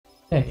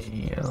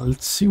Hey,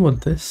 let's see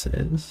what this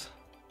is.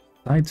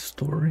 Side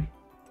story.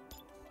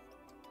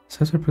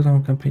 Says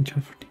represent campaign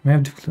chat for team. May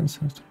have difficult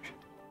sense.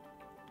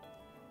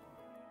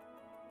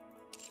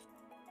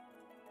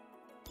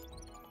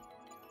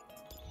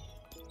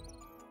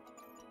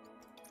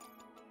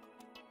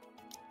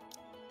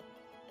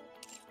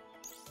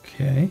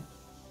 Okay.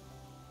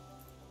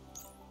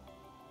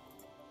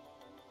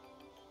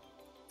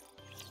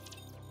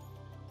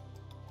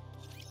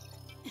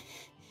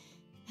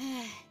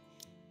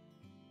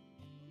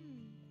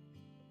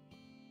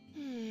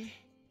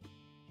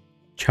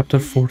 Chapter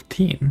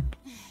 14.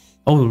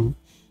 Oh,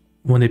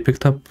 when they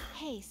picked up.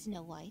 Hey,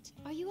 Snow White,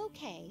 are you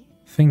okay?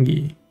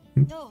 Thingy.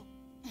 Oh,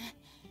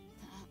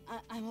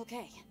 I'm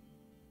okay.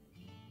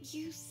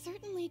 You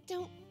certainly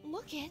don't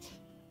look it.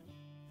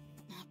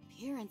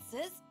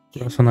 Appearances.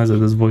 Yeah, so nice that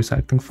this voice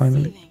acting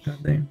finally.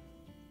 God damn.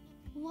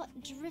 What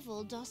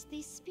drivel dost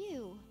thee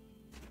spew?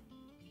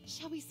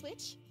 Shall we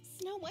switch?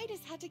 Snow White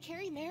has had to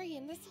carry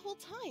Marian this whole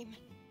time.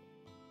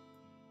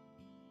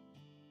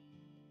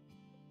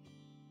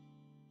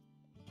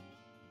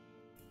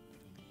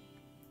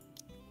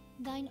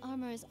 Thine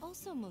armor is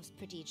also most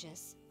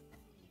prodigious.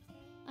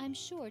 I'm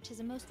sure 'tis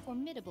a most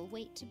formidable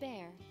weight to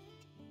bear.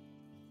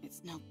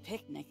 It's no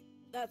picnic,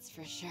 that's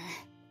for sure.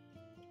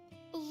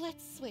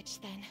 Let's switch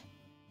then.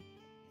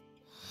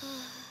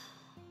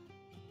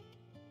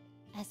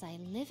 As I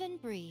live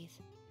and breathe,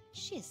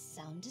 she is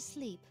sound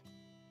asleep.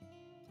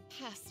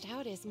 Passed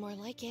out is more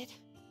like it.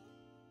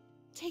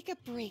 Take a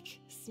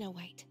break, Snow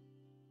White.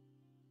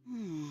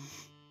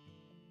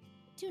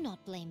 Do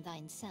not blame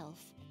thyself.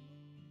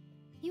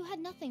 You had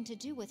nothing to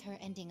do with her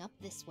ending up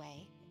this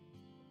way.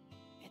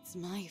 It's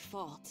my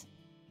fault.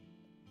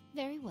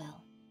 Very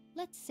well.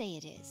 Let's say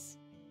it is.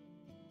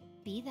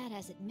 Be that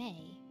as it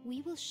may,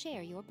 we will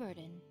share your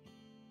burden.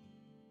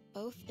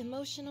 Both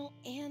emotional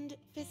and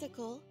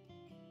physical.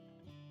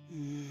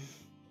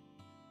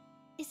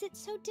 Is it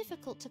so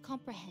difficult to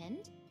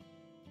comprehend?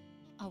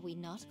 Are we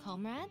not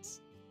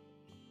comrades?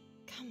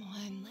 Come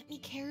on, let me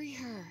carry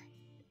her.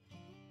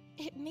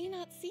 It may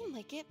not seem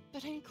like it,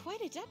 but I'm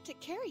quite adept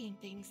at carrying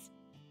things.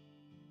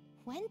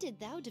 When did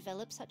thou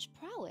develop such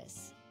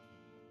prowess?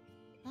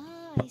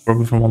 Ah, I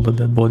Probably from all the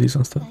dead bodies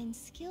and stuff. Thine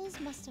skills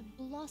must have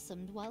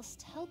blossomed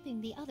whilst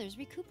helping the others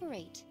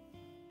recuperate.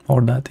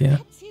 Or that, yeah.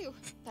 That too,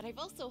 but I've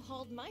also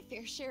hauled my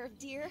fair share of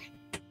deer.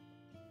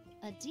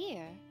 A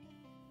deer?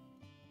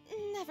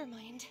 Never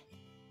mind.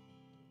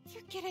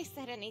 Forget I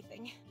said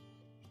anything.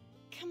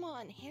 Come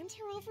on, hand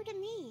her over to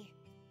me.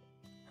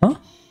 Huh?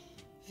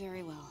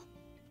 Very well.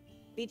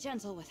 Be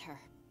gentle with her.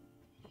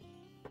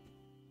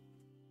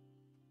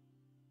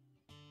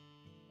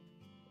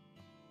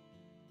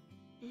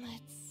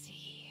 Let's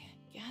see.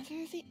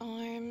 Gather the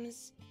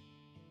arms,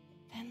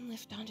 then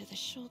lift onto the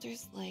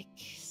shoulders like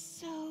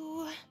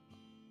so.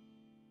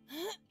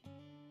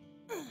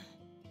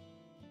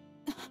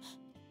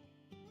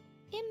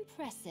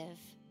 Impressive.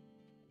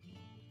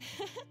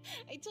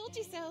 I told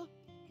you so.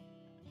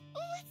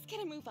 Let's get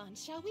a move on,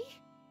 shall we?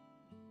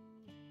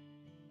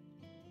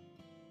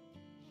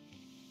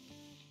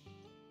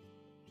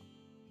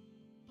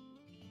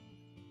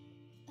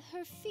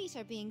 Her feet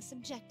are being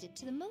subjected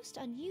to the most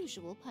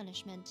unusual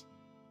punishment.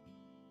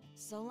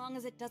 So long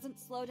as it doesn't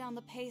slow down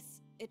the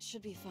pace, it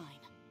should be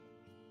fine.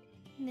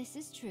 This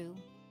is true.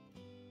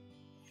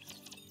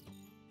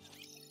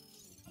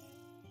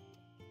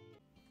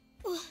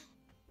 Where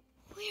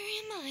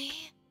am I?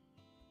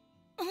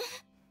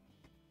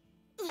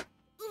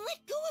 Let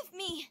go of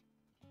me!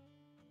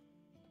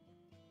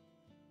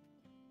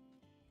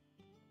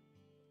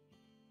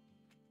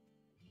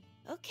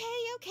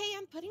 Okay,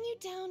 I'm putting you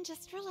down.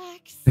 Just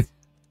relax. Let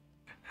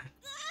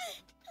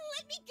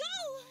me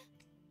go!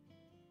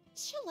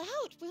 Chill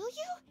out, will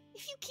you?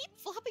 If you keep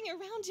flopping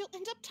around, you'll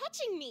end up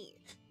touching me.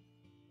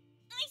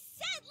 I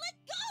said let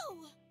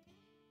go!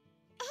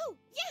 Oh,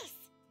 yes!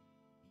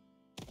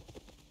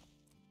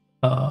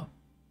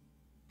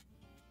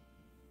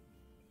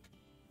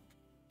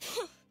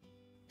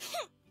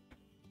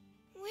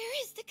 Where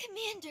is the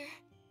commander?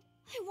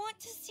 I want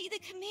to see the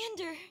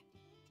commander.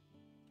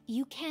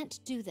 You can't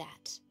do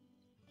that.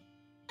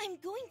 I'm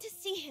going to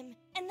see him,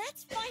 and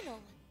that's final.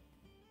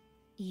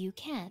 You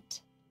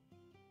can't.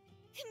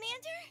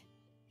 Commander?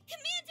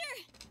 Commander!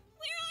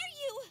 Where are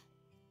you?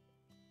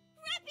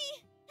 Rappy!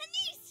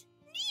 Anise!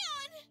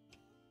 Neon!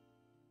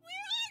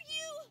 Where are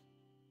you?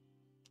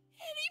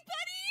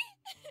 Anybody?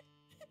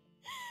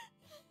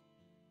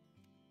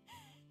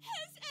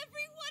 Has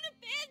everyone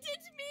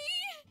abandoned me?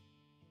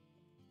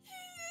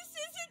 This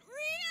isn't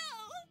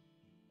real!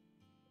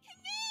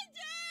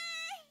 Commander!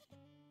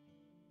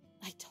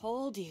 I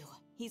told you,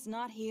 he's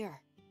not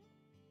here.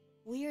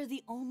 We're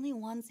the only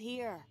ones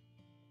here.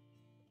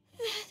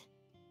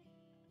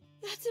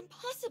 That's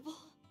impossible.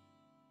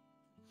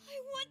 I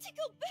want to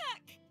go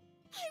back.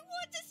 I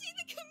want to see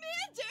the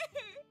commander.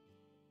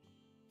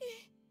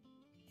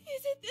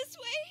 Is it this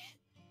way?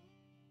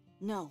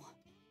 No.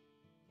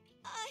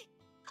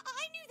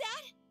 I knew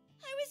that.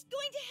 I was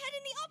going to head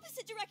in the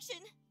opposite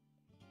direction.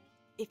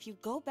 If you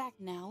go back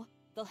now,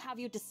 They'll have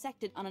you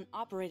dissected on an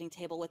operating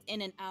table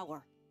within an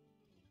hour.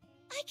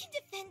 I can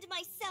defend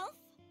myself.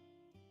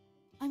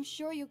 I'm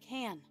sure you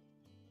can.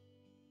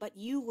 But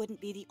you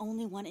wouldn't be the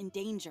only one in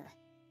danger.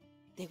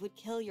 They would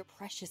kill your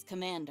precious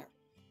commander.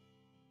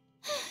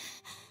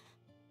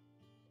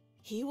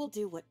 He will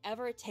do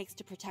whatever it takes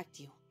to protect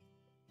you.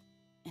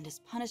 And as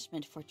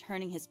punishment for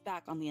turning his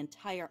back on the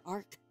entire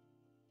Ark,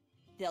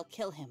 they'll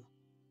kill him.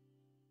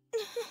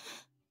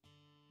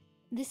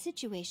 The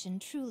situation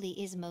truly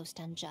is most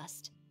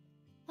unjust.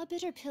 A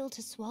bitter pill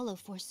to swallow,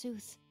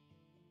 forsooth.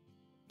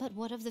 But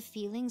what of the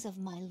feelings of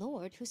my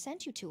lord who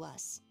sent you to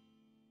us?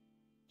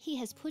 He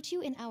has put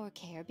you in our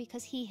care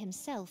because he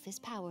himself is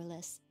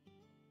powerless.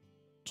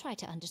 Try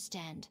to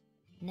understand.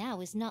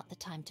 Now is not the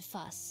time to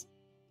fuss.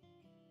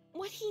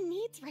 What he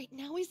needs right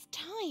now is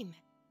time.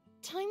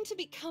 Time to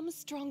become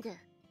stronger.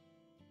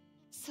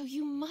 So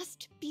you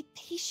must be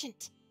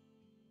patient.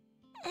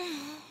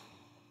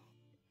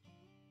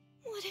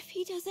 What if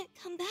he doesn't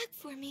come back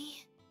for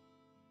me?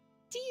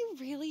 Do you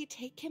really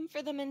take him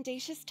for the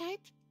mendacious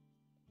type?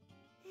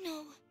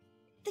 No.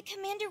 The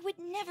commander would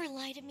never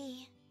lie to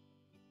me.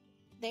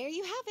 There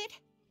you have it.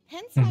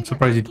 Hence why I'm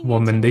surprised you know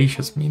what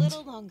mendacious means.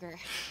 Little longer.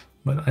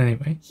 But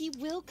anyway. He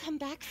will come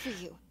back for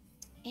you.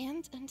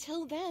 And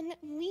until then,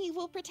 we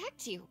will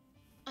protect you.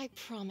 I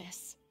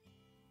promise.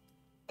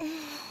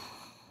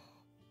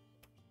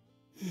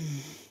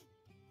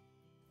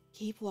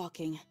 Keep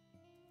walking.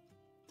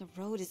 The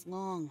road is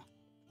long.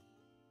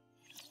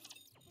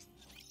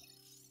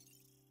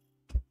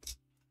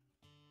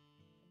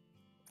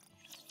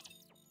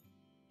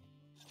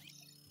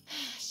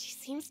 She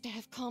seems to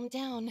have calmed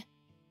down.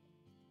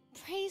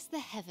 Praise the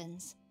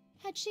heavens.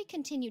 Had she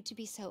continued to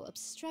be so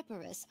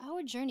obstreperous,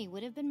 our journey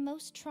would have been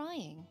most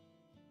trying.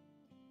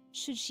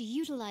 Should she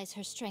utilize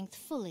her strength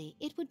fully,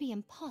 it would be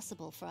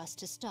impossible for us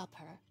to stop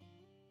her.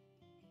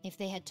 If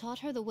they had taught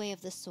her the way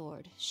of the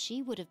sword,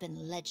 she would have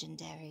been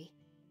legendary.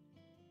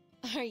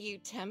 Are you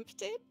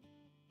tempted?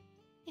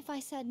 If I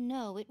said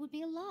no, it would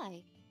be a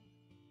lie.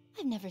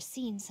 I've never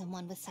seen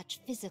someone with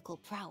such physical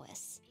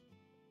prowess.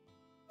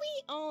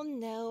 We all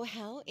know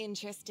how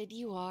interested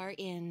you are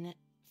in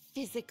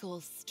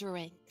physical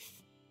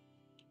strength.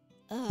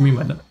 Me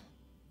by that.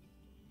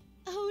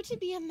 Oh, to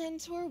be a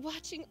mentor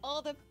watching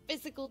all the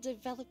physical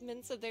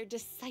developments of their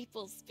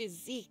disciples'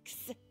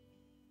 physiques.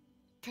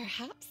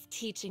 Perhaps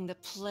teaching the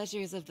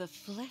pleasures of the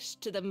flesh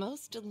to the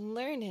most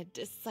learned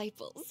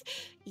disciples.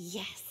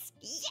 Yes,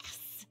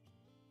 yes!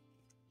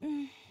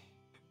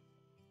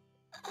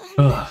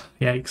 Ugh,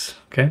 yikes.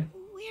 Okay.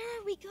 Where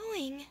are we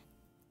going?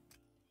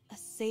 A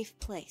safe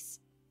place.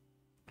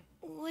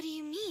 What do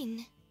you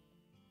mean?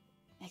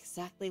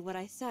 Exactly what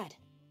I said.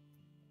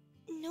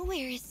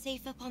 Nowhere is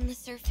safe up on the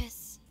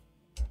surface.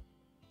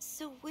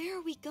 So where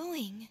are we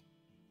going?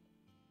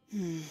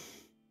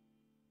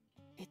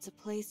 It's a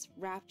place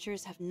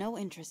raptures have no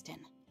interest in.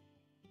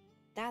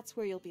 That's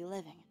where you'll be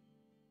living.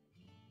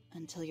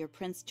 Until your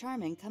Prince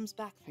Charming comes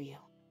back for you.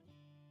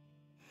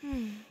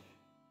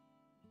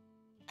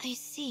 I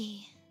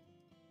see.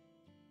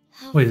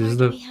 How Wait, far is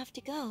do the- we have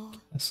to go?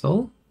 A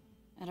soul?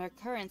 At our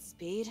current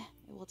speed,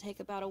 it will take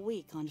about a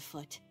week on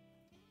foot.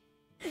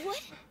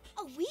 What?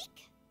 A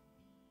week?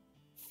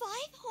 5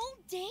 whole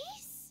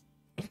days?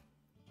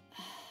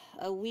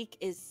 A week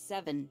is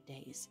 7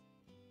 days.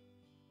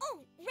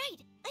 Oh,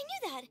 right! I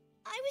knew that!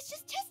 I was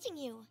just testing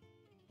you!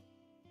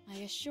 I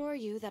assure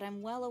you that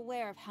I'm well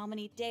aware of how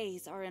many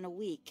days are in a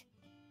week.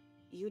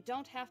 You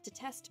don't have to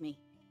test me.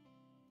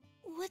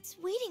 What's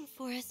waiting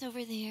for us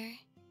over there?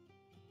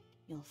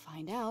 You'll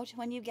find out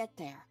when you get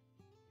there.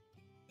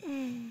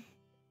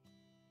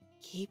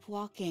 Keep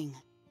walking.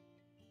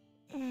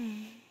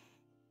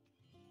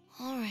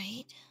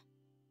 Alright.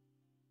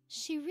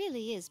 She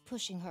really is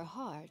pushing her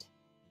hard.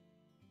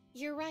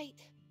 You're right.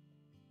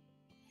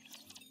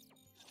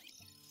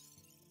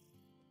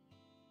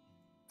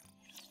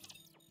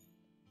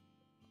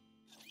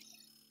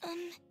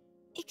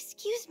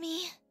 Excuse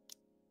me.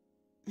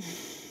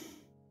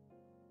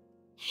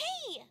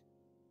 Hey!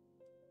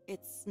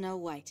 It's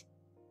Snowwhite.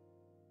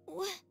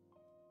 What?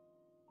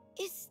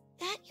 Is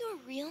that your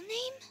real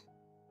name?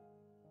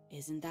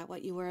 Isn't that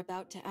what you were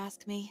about to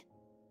ask me?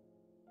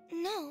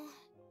 No.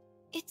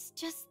 It's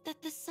just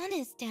that the sun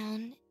is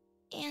down,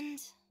 and...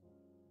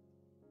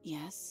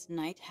 Yes,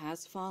 night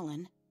has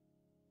fallen.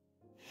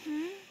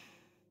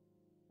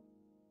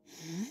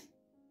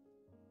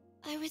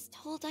 I was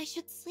told I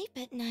should sleep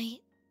at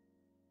night.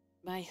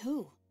 By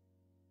who?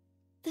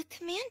 The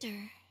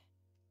commander.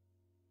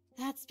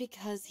 That's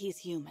because he's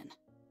human.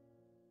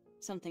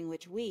 Something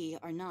which we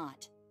are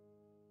not.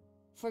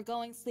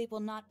 Foregoing sleep will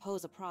not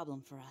pose a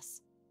problem for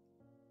us.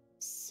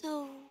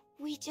 So,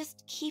 we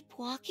just keep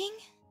walking?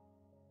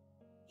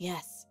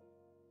 Yes.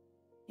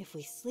 If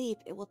we sleep,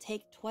 it will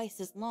take twice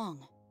as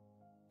long.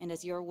 And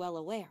as you're well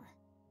aware,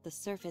 the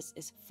surface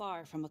is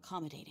far from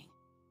accommodating.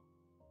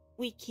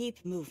 We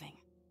keep moving.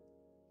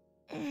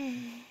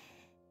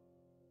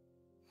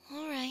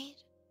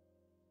 Alright.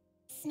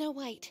 Snow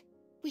White,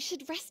 we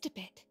should rest a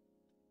bit.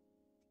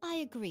 I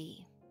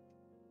agree.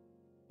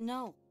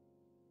 No,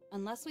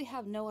 Unless we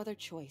have no other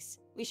choice,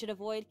 we should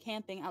avoid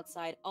camping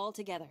outside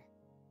altogether.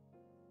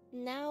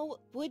 Now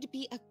would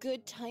be a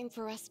good time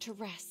for us to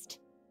rest.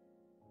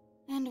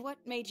 And what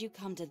made you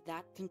come to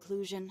that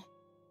conclusion?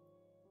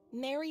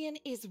 Marian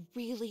is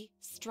really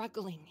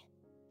struggling.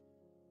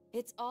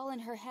 It's all in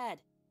her head.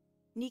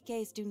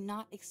 Nikkes do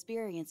not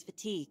experience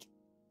fatigue.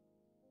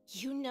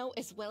 You know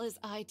as well as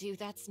I do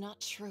that's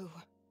not true.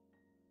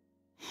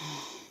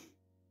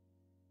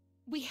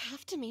 We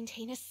have to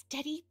maintain a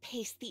steady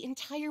pace the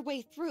entire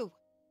way through.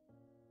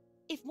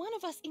 If one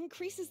of us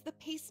increases the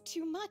pace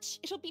too much,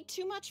 it'll be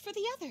too much for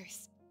the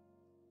others.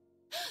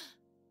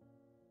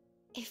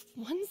 If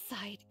one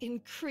side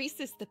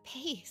increases the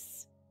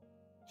pace,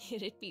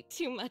 it'd be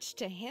too much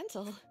to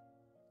handle.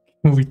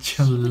 Which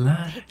She wouldn't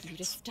lie. beg you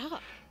to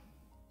stop.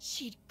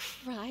 She'd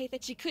cry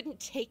that she couldn't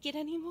take it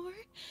anymore.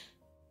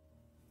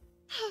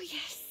 Oh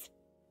yes,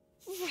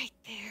 right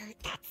there,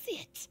 that's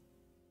it.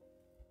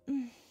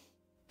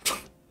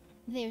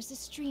 There's a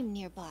stream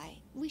nearby.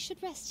 We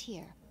should rest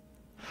here.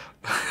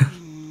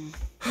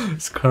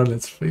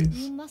 Scarlet's face.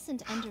 You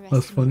mustn't funny.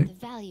 underestimate the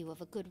value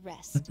of a good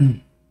rest.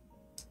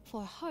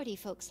 For hardy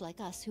folks like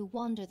us who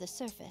wander the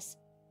surface,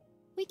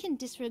 we can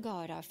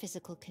disregard our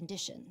physical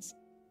conditions.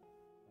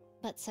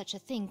 But such a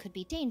thing could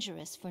be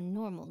dangerous for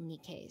normal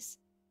Nikkes.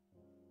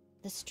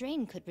 The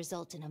strain could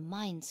result in a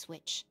mind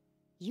switch.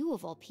 You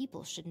of all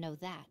people should know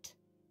that.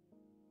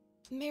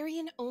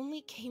 Marian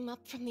only came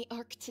up from the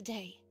Ark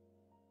today.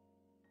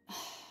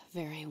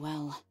 Very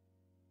well.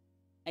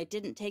 I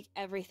didn't take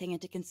everything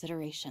into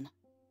consideration.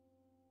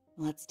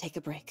 Let's take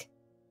a break.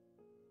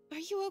 Are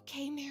you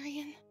okay,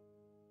 Marian?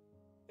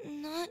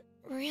 Not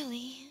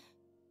really.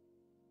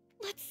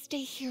 Let's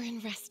stay here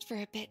and rest for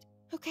a bit,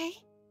 okay?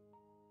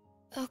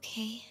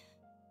 Okay.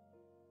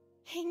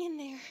 Hang in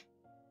there.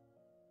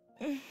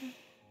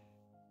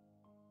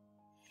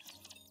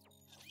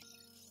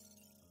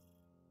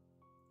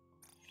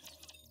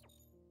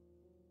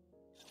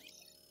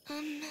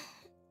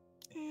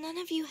 None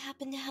of you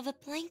happen to have a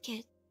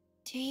blanket,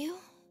 do you?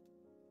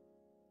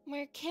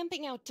 We're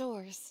camping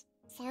outdoors.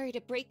 Sorry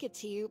to break it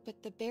to you,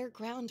 but the bare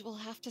ground will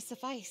have to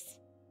suffice.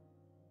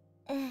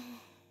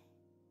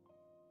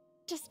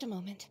 Just a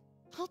moment.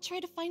 I'll try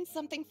to find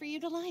something for you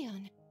to lie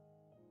on.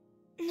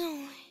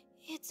 No,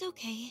 it's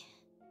okay.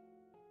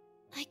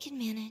 I can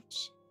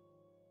manage.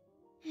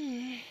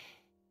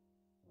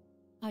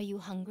 Are you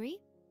hungry?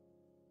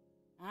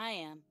 I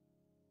am.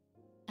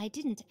 I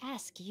didn't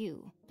ask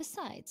you.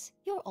 Besides,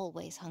 you're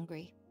always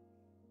hungry.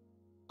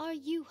 Are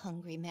you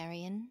hungry,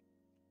 Marian?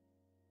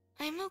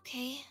 I'm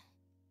okay.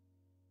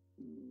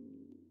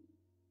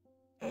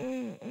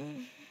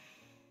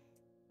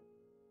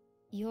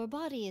 Your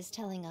body is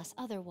telling us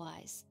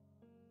otherwise.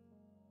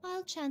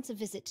 I'll chance a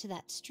visit to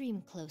that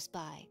stream close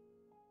by.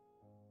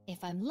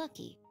 If I'm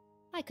lucky,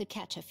 I could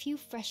catch a few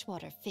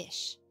freshwater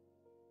fish.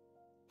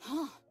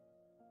 Huh.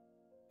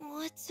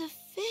 What's a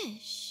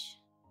fish?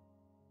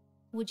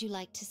 Would you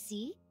like to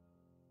see?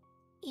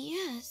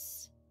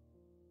 Yes.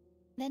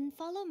 Then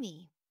follow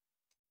me.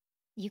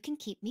 You can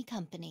keep me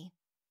company.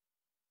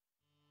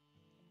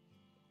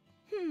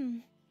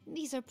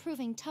 These are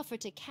proving tougher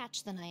to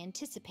catch than I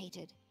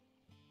anticipated.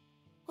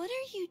 What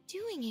are you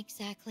doing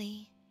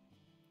exactly?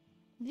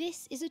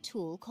 This is a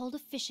tool called a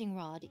fishing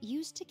rod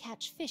used to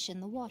catch fish in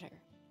the water.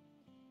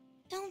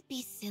 Don't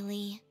be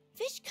silly.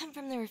 Fish come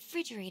from the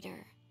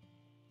refrigerator.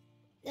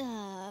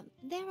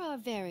 There are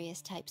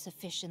various types of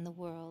fish in the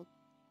world.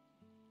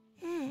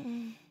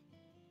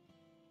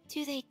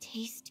 Do they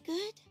taste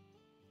good?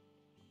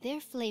 Their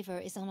flavor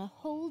is on a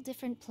whole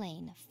different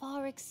plane,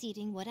 far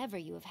exceeding whatever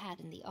you have had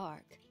in the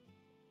Ark.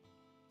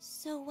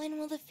 So when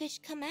will the fish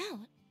come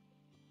out?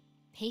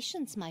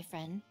 Patience, my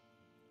friend.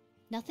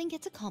 Nothing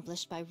gets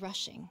accomplished by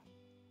rushing.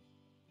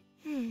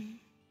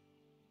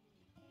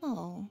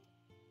 Oh.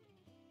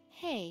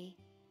 Hey.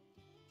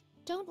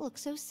 Don't look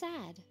so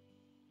sad.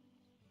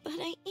 But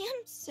I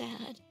am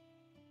sad.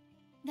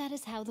 That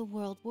is how the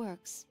world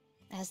works.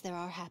 As there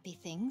are happy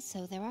things,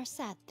 so there are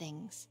sad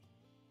things.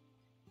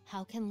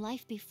 How can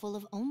life be full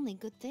of only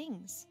good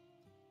things?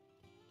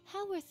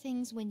 How were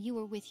things when you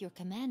were with your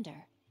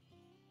commander?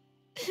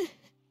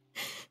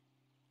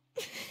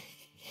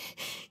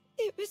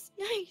 It was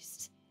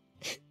nice.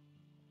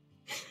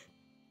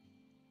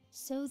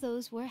 So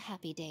those were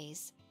happy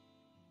days.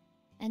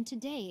 And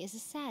today is a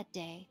sad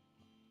day.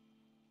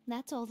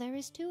 That's all there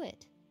is to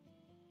it.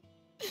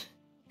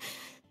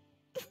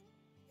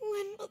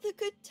 When will the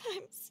good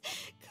times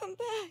come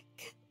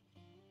back?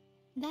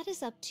 That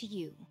is up to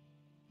you.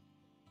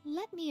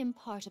 Let me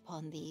impart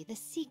upon thee the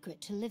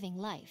secret to living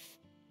life.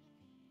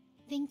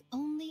 Think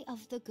only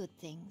of the good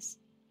things.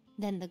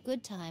 Then the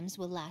good times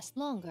will last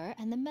longer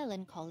and the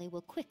melancholy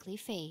will quickly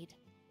fade.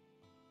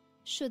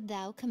 Should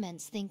thou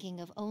commence thinking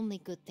of only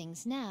good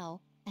things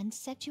now and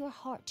set your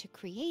heart to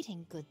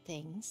creating good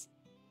things,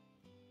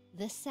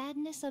 the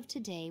sadness of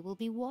today will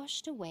be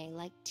washed away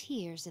like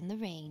tears in the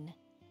rain.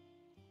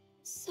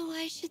 So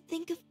I should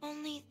think of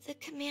only the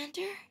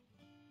commander?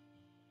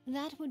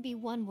 That would be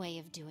one way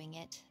of doing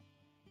it.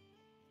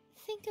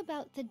 Think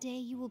about the day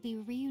you will be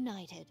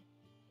reunited.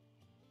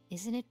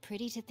 Isn't it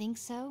pretty to think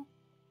so?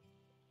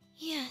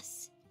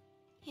 Yes,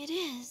 it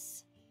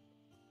is.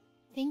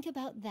 Think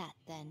about that,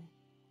 then.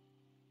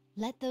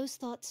 Let those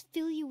thoughts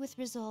fill you with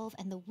resolve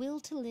and the will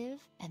to live,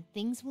 and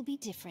things will be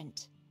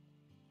different.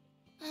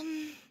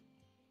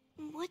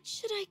 What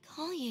should I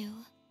call you?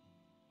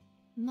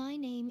 My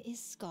name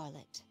is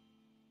Scarlet.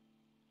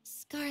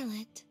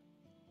 Scarlet.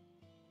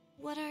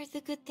 What are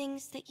the good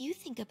things that you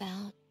think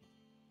about?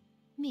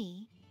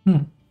 Me?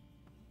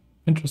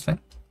 Interesting.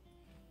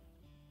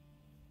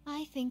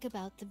 I think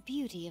about the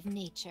beauty of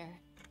nature.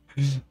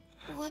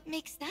 What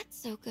makes that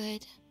so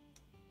good?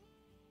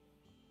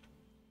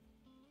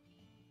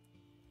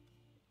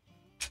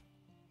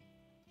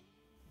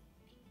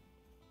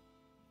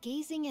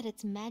 Gazing at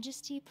its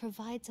majesty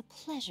provides a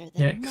pleasure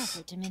that Yikes.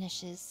 never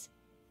diminishes.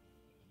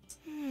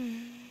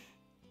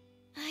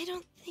 I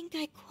don't think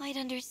I quite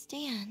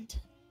understand.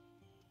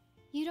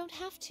 You don't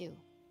have to.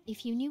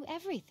 If you knew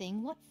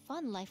everything, what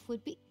fun life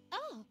would be.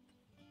 Oh!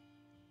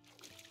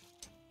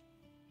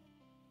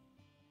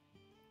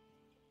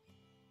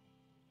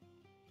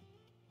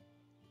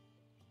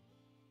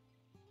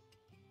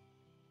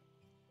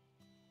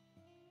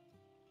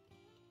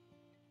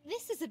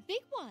 This is a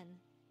big one.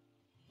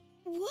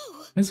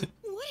 Whoa! Is it?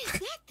 What is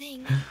that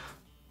thing?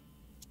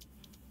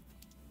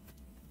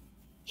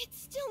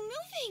 It's still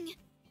moving!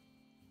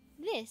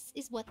 This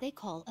is what they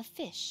call a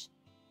fish.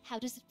 How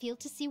does it feel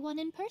to see one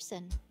in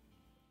person?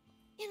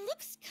 It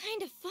looks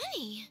kind of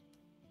funny.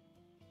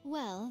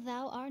 Well,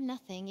 thou art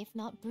nothing if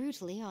not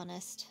brutally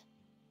honest.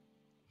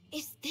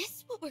 Is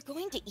this what we're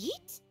going to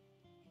eat?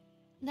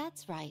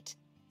 That's right.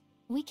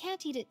 We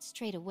can't eat it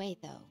straight away,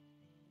 though.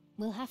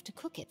 We'll have to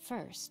cook it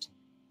first.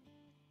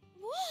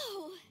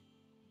 Whoa!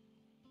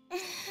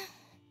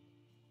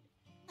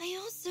 I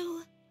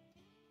also...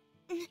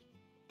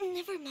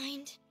 never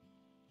mind.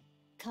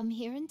 Come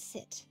here and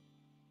sit.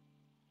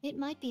 It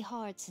might be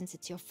hard since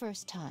it's your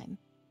first time,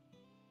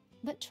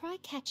 but try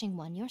catching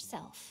one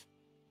yourself.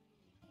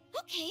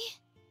 Okay.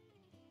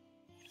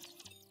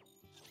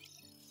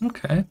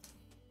 Okay.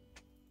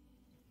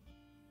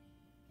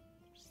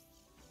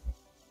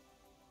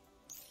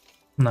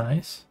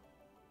 Nice.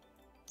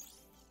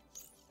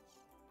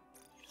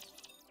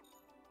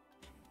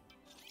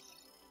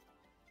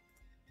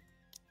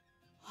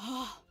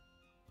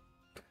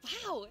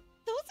 Wow,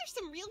 those are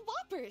some real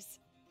whoppers.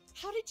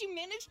 How did you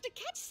manage to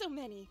catch so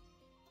many?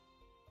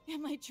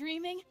 Am I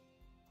dreaming?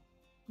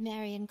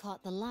 Marian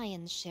caught the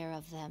lion's share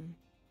of them.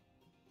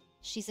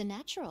 She's a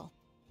natural.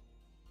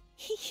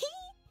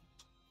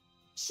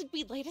 Should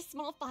we light a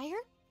small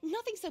fire?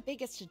 Nothing so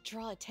big as to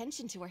draw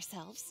attention to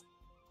ourselves.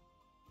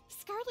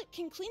 Scarlet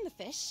can clean the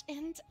fish,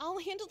 and I'll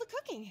handle the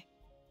cooking.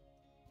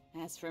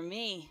 As for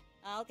me,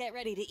 I'll get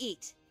ready to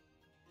eat.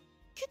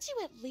 Could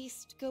you at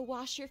least go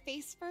wash your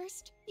face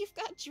first? You've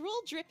got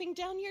drool dripping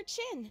down your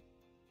chin.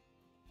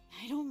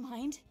 I don't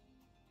mind.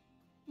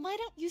 Why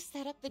don't you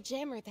set up the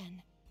jammer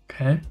then?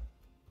 Okay.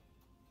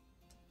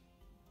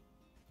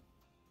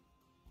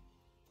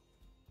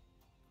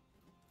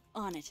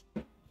 On it.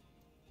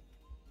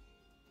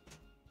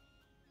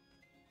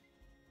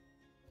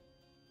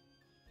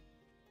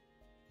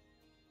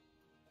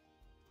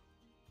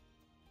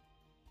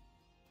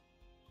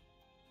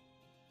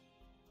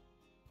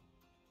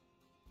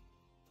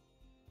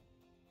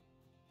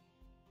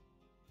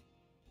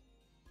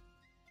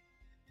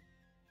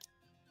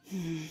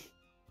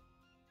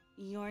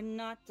 You're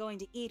not going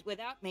to eat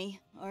without me,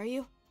 are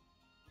you?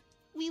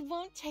 We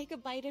won't take a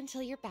bite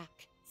until you're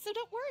back, so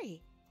don't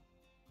worry.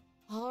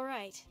 All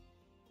right.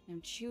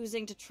 I'm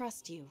choosing to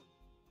trust you.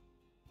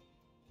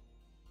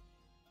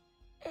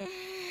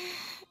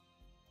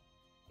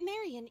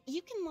 Marian,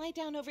 you can lie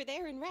down over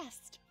there and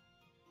rest.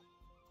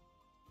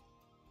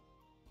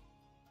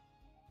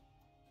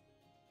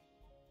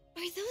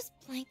 Are those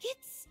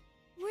blankets?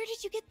 Where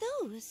did you get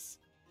those?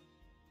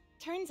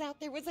 Turns out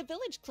there was a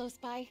village close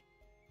by.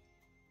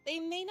 They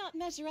may not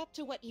measure up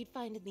to what you'd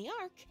find in the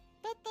Ark,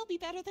 but they'll be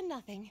better than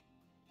nothing.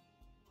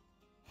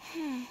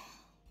 Go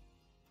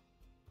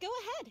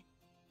ahead.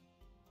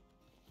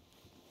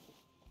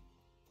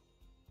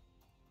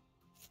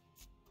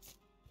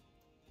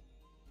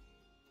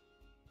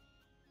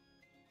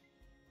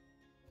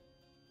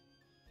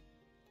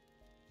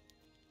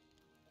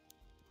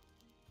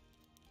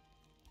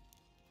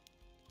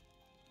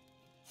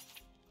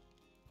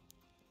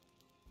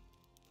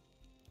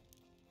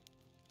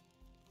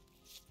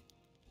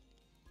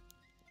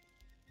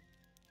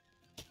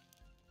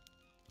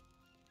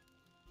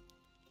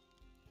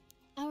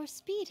 Our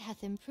speed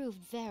hath improved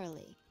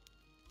verily.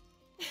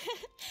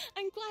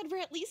 I'm glad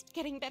we're at least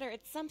getting better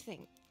at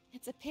something.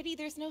 It's a pity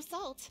there's no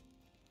salt.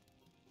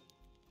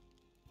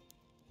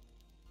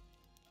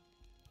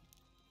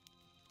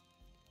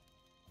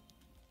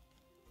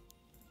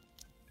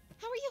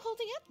 How are you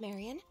holding up,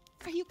 Marian?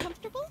 Are you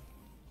comfortable?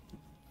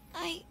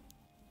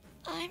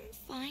 I'm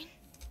fine.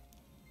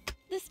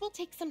 This will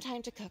take some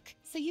time to cook,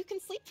 so you can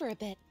sleep for a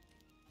bit.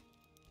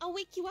 I'll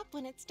wake you up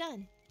when it's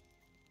done.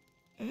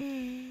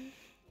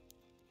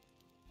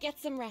 Get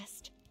some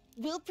rest.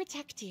 We'll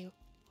protect you.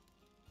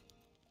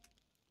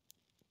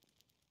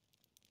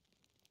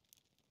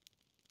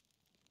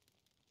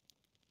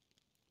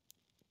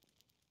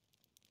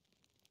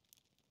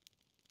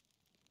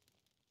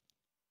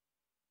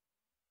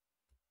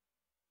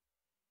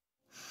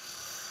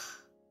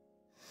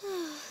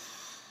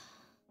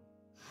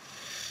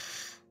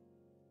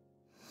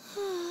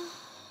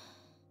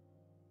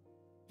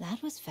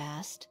 That was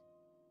fast.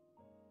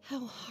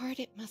 How hard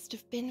it must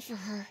have been for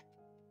her.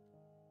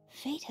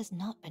 Fate has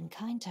not been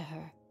kind to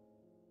her.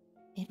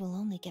 It will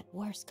only get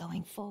worse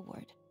going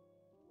forward.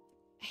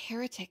 A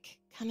heretic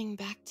coming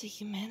back to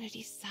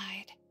humanity's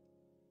side.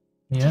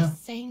 Yeah.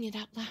 Just saying it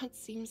out loud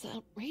seems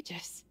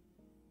outrageous.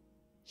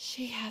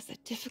 She has a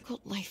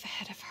difficult life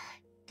ahead of her.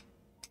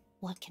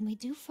 What can we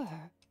do for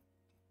her?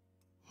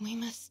 We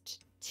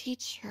must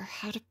teach her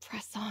how to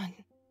press on.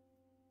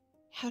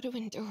 How to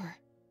endure.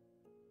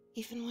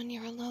 Even when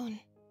you're alone.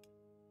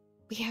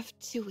 We have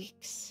 2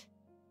 weeks.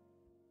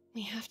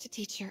 We have to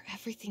teach her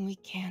everything we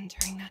can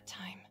during that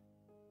time.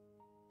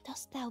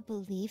 Dost thou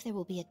believe there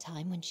will be a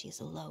time when she is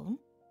alone?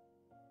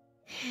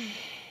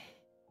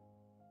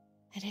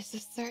 It is a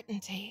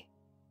certainty.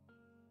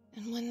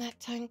 And when that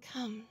time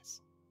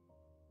comes,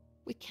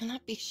 we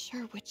cannot be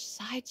sure which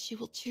side she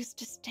will choose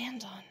to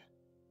stand on.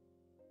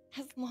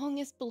 As long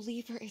as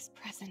Believer is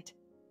present,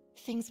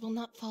 things will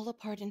not fall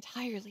apart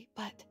entirely,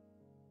 but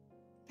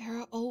there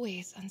are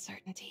always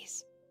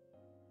uncertainties.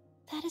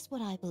 That is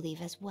what I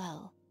believe as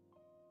well.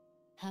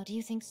 How do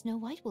you think Snow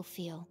White will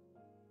feel?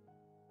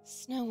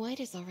 Snow White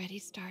has already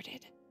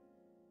started.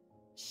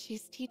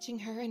 She's teaching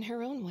her in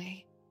her own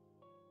way.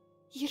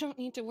 You don't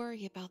need to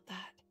worry about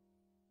that.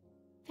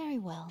 Very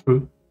well.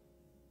 True.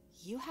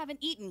 You haven't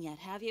eaten yet,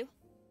 have you?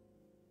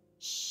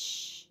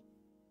 Shh.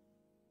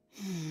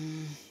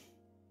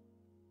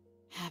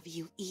 Have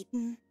you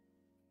eaten?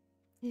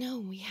 No,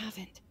 we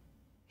haven't.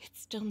 It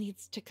still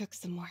needs to cook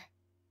some more.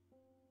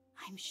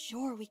 I'm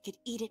sure we could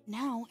eat it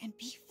now and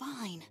be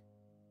fine.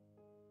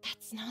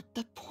 That's not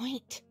the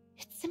point.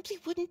 It simply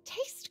wouldn't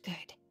taste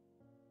good.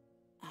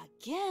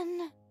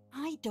 Again,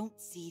 I don't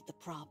see the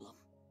problem.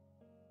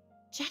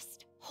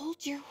 Just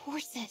hold your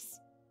horses.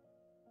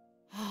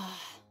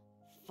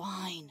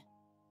 Fine.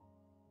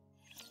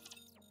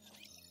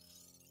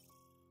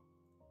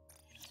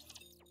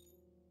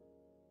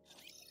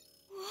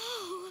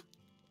 Whoa!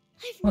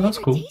 I've Oh, that's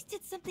never cool.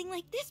 tasted something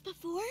like this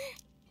before.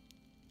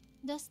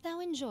 Dost thou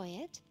enjoy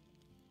it?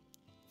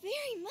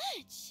 Very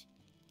much.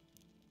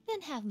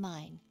 Then have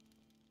mine.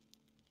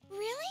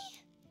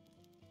 Really?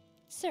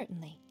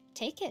 Certainly.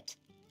 Take it.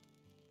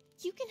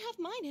 You can have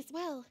mine as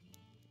well.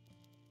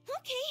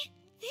 Okay,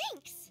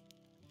 thanks.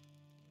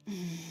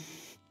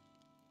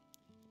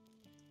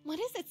 What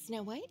is it,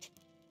 Snow White?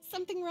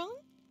 Something wrong?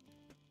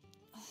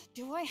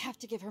 Do I have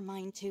to give her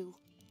mine too?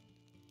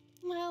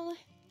 Well,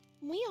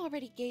 we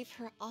already gave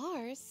her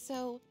ours,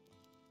 so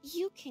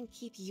you can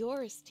keep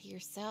yours to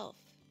yourself.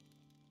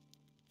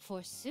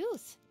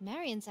 Forsooth,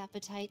 Marian's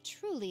appetite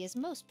truly is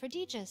most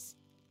prodigious.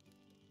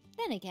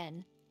 Then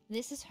again,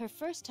 this is her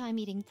first time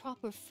eating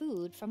proper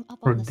food from up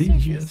on the surface.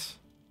 Prodigious.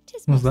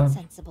 'Tis What's most that?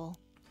 sensible.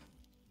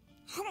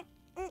 Oh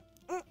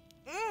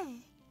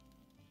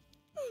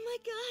my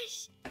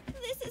gosh,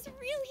 this is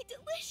really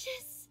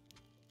delicious.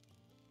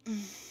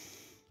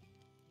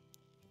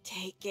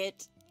 Take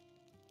it.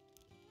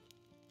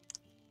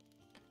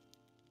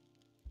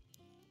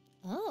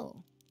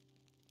 Oh.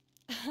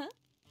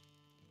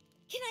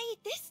 Can I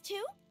eat this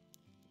too?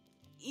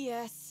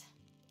 Yes.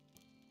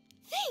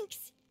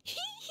 Thanks.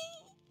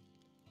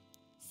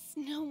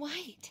 Snow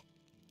White.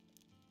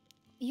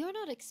 You're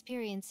not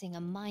experiencing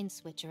a mind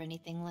switch or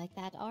anything like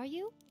that, are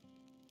you?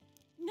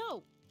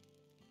 No.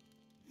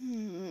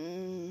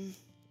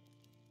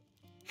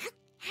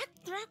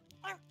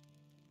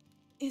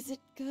 Is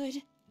it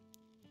good?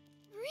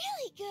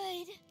 Really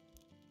good.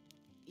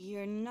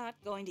 You're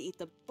not going to eat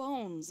the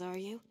bones, are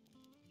you?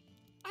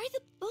 Are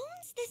the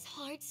bones this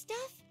hard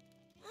stuff?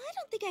 I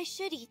don't think I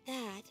should eat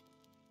that.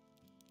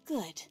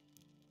 Good.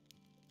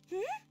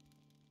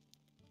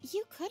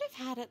 You could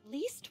have had at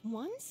least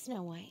one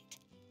Snow White.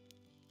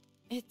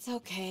 It's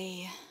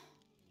okay.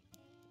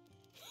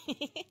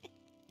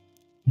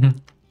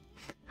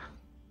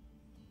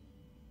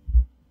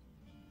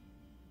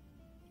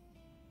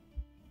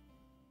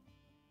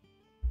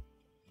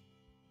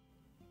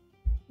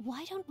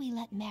 Why don't we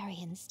let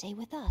Marian stay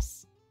with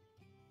us?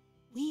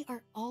 We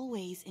are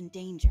always in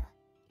danger,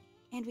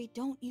 and we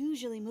don't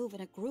usually move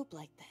in a group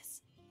like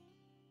this.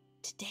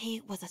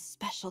 Today was a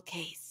special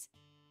case.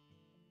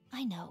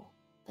 I know,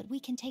 but we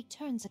can take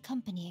turns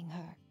accompanying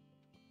her.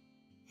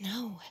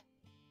 No.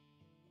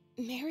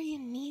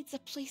 Marian needs a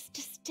place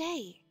to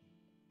stay.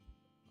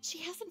 She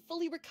hasn't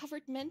fully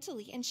recovered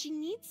mentally, and she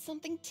needs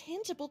something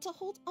tangible to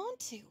hold on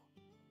to.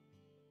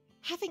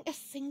 Having a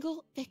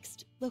single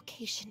fixed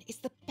location is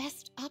the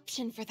best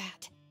option for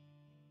that.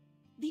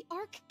 The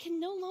Ark can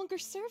no longer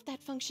serve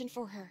that function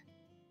for her.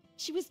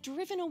 She was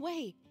driven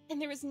away,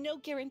 and there is no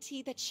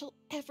guarantee that she'll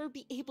ever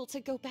be able to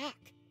go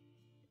back.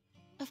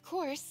 Of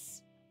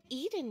course,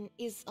 Eden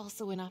is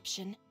also an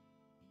option.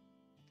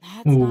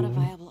 That's not a Ooh.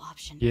 viable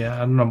option. Yeah, I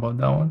don't know about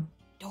that one.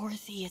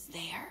 Dorothy is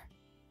there.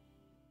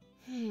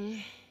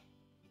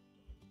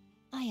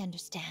 I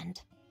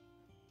understand.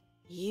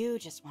 You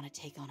just want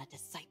to take on a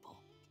disciple.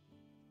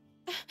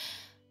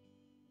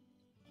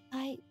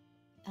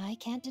 I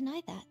can't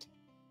deny that.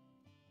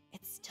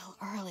 It's still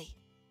early.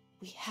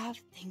 We have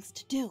things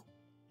to do.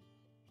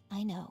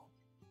 I know.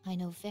 I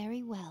know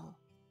very well.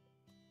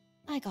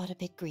 I got a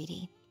bit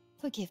greedy.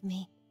 Forgive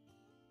me.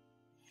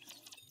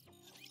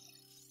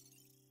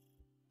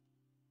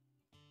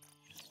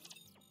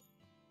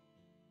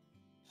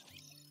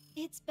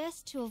 It's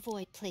best to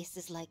avoid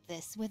places like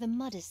this where the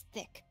mud is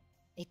thick.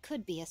 It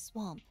could be a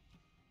swamp.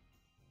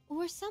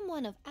 Were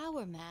someone of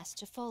our mass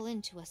to fall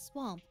into a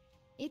swamp,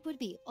 it would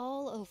be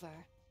all over.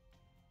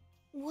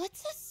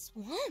 What's a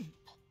swamp?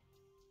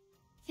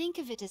 Think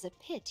of it as a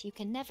pit you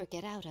can never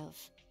get out of.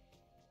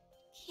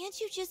 Can't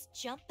you just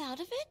jump out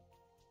of it?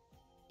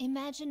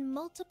 Imagine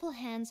multiple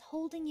hands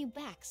holding you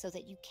back so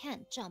that you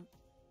can't jump.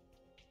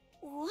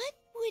 What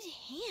would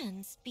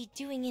hands be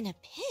doing in a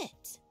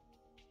pit?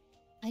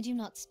 I do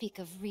not speak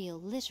of real,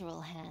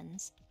 literal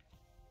hands.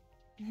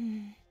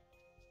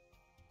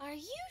 Are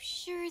you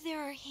sure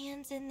there are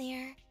hands in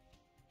there?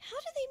 How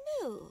do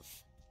they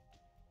move?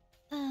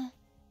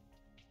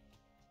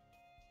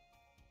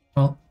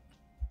 Well,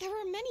 There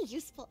are many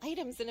useful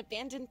items in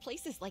abandoned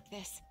places like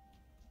this.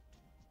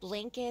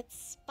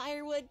 Blankets,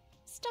 firewood,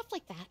 stuff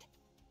like that.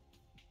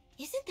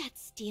 Isn't that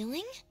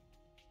stealing?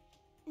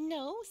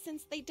 No,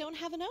 since they don't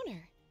have an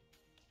owner.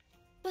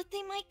 But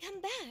they might come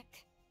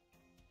back.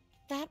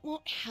 That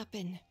won't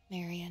happen,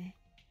 Marian.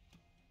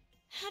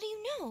 How do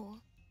you know?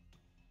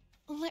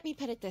 Let me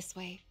put it this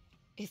way.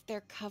 If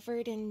they're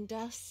covered in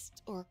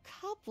dust or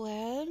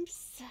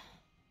cobwebs...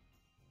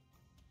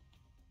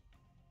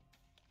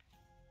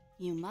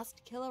 You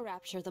must kill a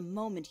rapture the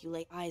moment you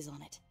lay eyes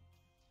on it.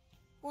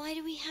 Why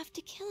do we have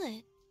to kill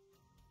it?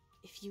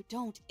 If you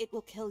don't, it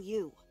will kill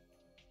you.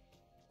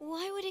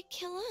 Why would it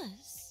kill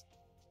us?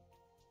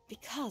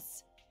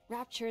 Because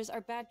raptures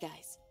are bad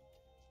guys.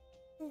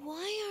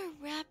 Why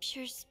are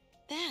raptures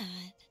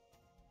bad?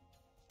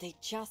 They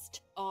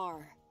just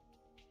are.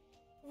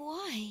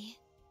 Why?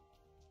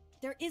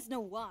 There is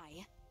no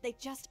why. They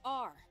just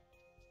are.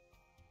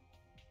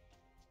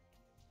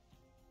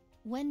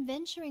 When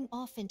venturing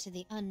off into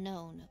the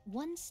unknown,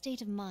 one's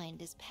state of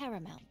mind is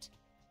paramount.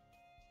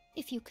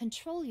 If you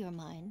control your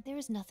mind, there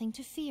is nothing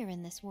to fear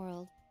in this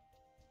world.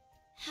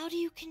 How do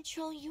you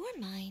control your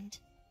mind?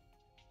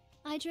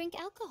 I drink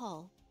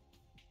alcohol.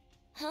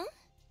 Huh?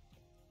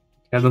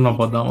 I don't know If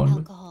you about that drink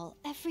one. But alcohol,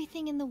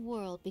 everything in the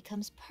world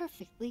becomes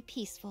perfectly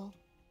peaceful.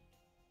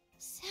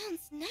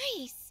 Sounds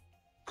nice.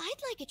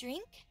 I'd like a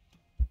drink.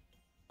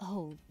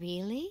 Oh,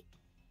 really?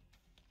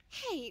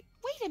 Hey,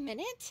 wait a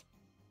minute.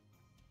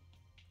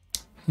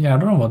 yeah, I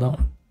don't know about that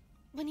one.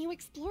 When you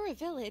explore a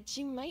village,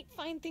 you might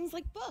find things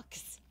like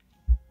books.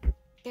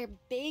 They're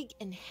big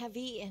and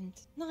heavy and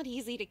not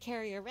easy to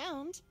carry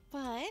around,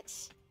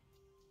 but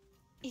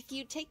if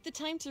you take the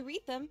time to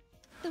read them,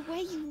 the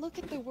way you look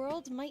at the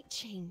world might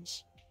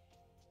change.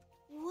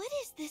 What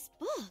is this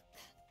book?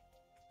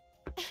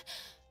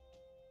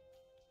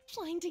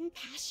 Blinding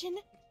Passion,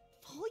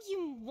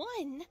 Volume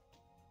 1?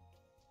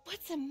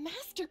 What's a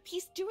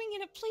masterpiece doing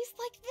in a place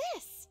like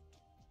this?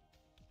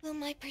 Will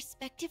my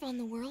perspective on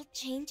the world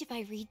change if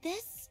I read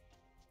this?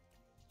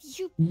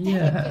 You bet it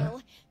Yeah.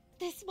 will.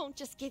 This won't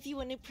just give you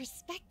a new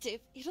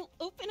perspective, it'll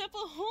open up a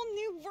whole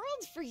new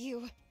world for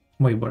you.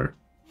 Wait, we're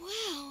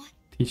Wow.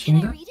 teaching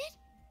Can I that? read it?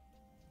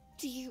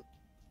 Do you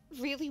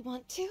really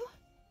want to?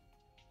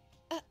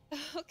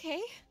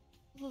 Okay.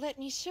 Let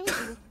me show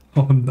you.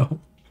 Oh no.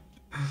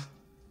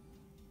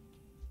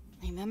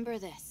 Remember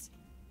this.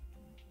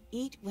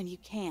 Eat when you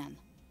can.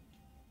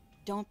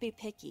 Don't be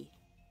picky.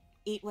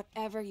 Eat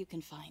whatever you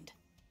can find.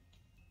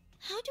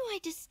 How do I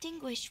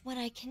distinguish what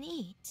I can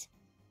eat?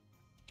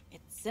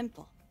 It's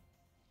simple.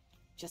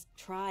 Just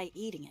try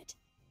eating it.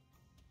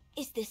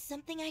 Is this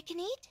something I can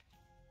eat?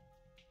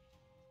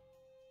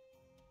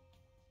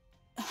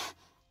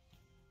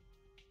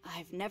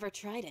 I've never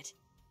tried it.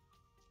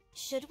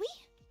 Should we?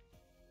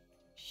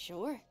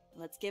 Sure,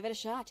 let's give it a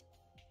shot.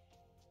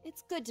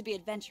 It's good to be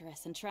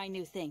adventurous and try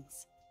new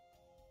things.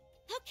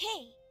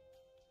 Okay.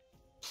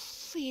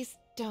 Please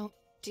don't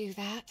do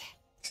that.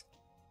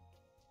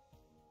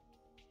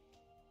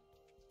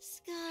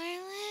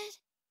 Scarlet,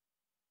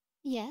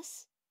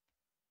 Yes?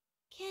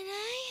 can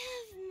I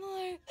have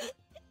more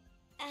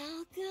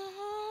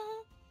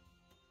alcohol?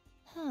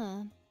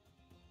 Huh.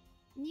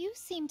 You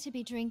seem to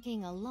be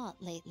drinking a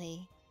lot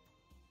lately.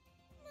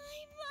 My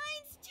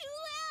mind's too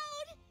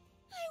loud.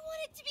 I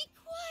want it to be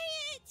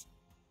quiet.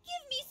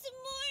 Give me some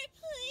more,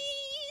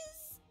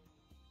 please.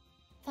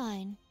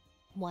 Fine.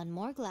 One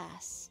more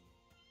glass.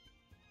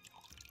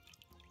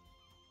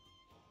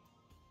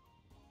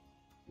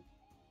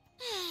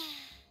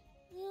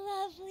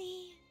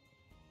 Lovely.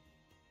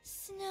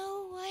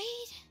 Snow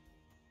White?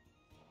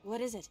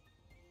 What is it?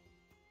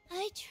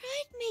 I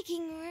tried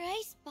making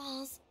rice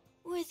balls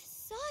with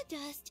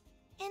sawdust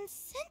and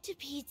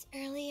centipedes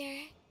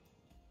earlier.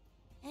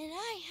 And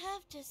I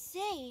have to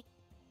say,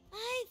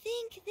 I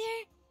think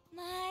they're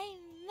my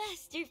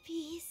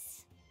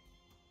masterpiece.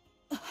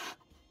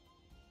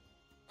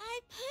 I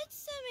put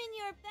some in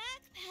your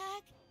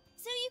backpack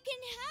so you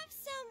can have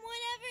some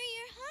whenever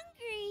you're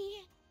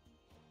hungry.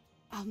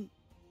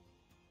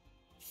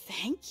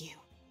 Thank you.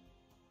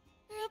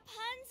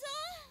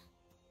 Rapunzel?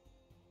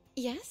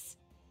 Yes?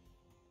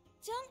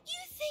 Don't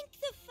you think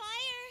the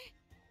fire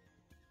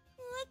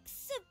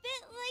looks a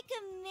bit like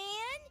a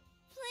man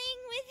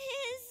playing with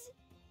his...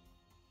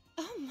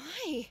 Oh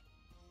my!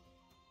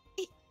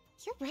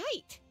 You're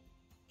right.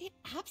 It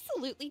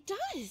absolutely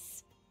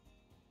does.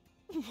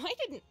 Why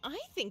didn't I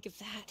think of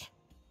that?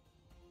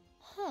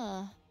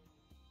 Huh.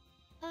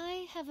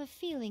 I have a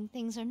feeling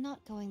things are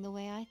not going the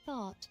way I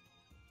thought.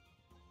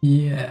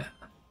 Yeah.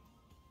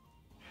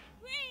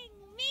 Bring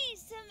me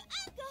some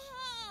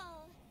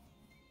alcohol!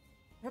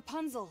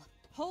 Rapunzel,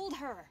 hold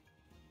her.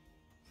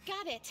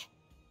 Got it.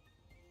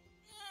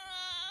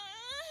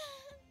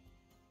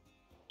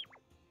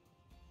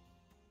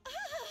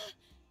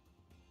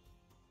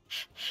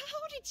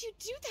 How did you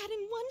do that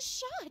in one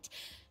shot?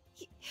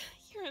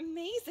 You're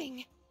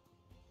amazing.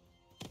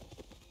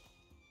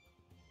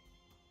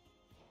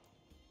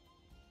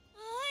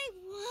 I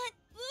want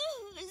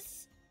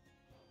booze!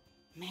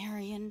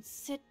 Marian,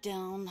 sit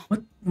down.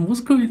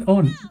 What's going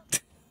on? I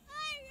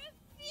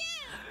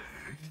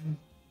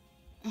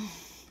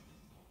refuse!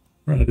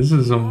 Right, this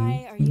is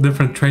Why are you different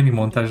wearing training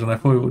montage than I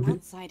thought it would be.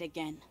 outside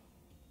again?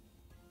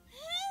 Who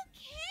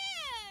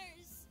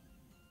cares?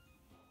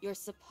 You're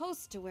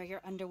supposed to wear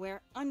your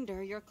underwear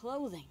under your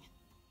clothing.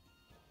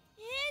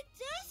 It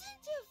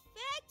doesn't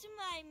affect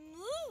my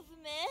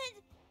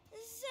movement,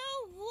 so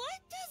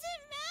what does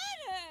it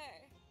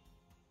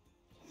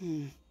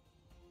matter?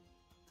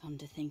 Come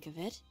to think of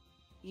it,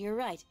 you're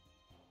right.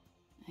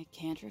 I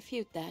can't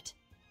refute that.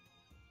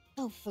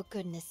 Oh, for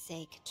goodness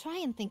sake, try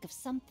and think of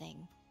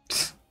something.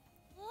 Oh,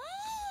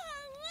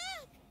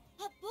 look!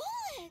 A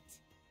bullet!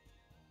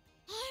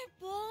 Are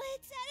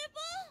bullets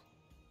edible?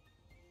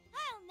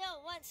 I'll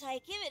know once I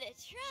give it a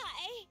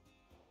try.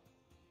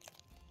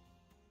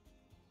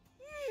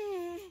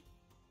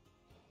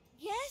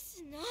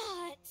 Guess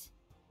not.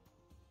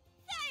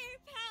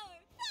 Firepower!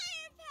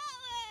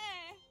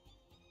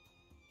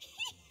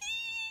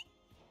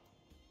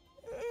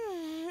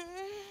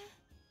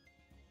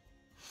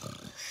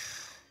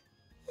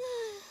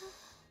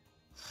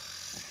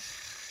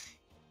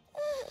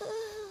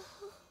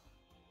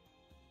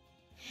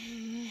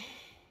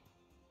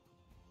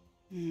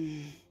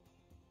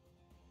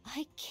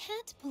 I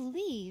can't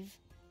believe...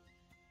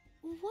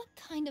 What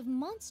kind of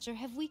monster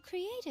have we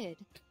created?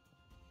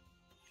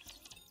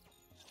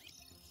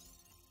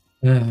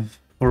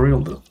 For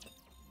real though.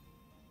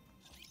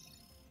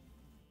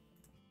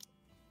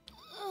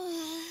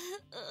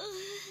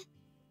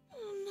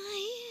 My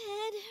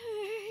head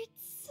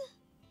hurts.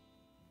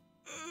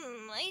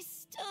 My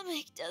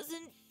stomach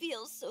doesn't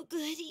feel so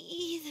good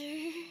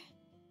either.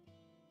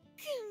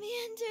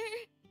 Commander,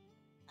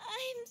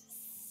 I'm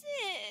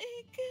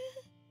sick.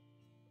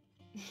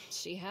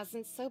 She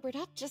hasn't sobered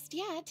up just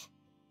yet.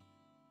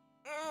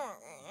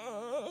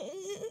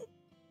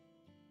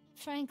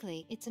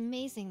 Frankly, it's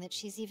amazing that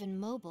she's even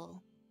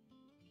mobile.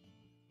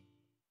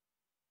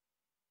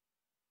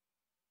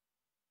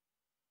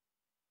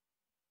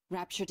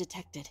 Rapture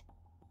detected.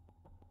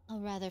 A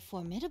rather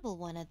formidable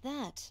one at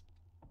that.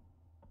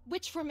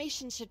 Which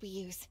formation should we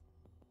use?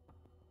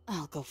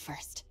 I'll go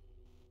first.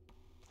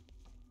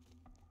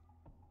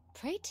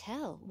 Pray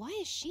tell, why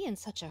is she in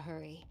such a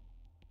hurry?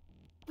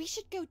 We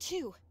should go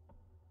too.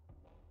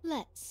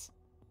 Let's.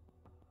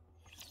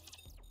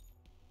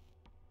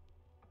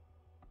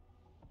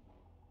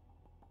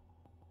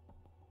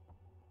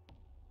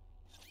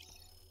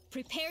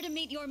 Prepare to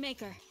meet your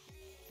maker.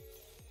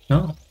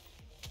 No.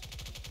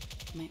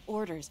 My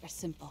orders are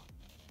simple.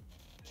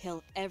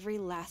 Kill every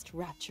last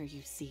rapture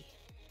you see.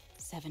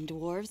 7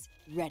 dwarves,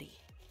 ready.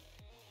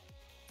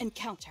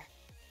 Encounter.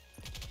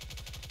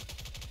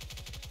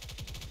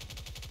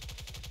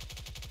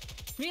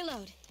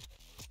 Reload.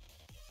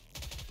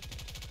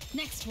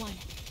 Next one.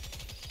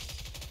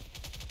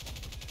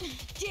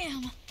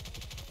 Damn!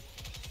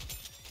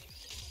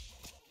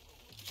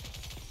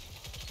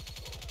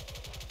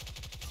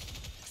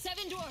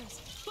 Seven dwarves,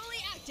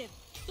 fully active.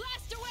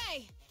 Blast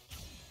away!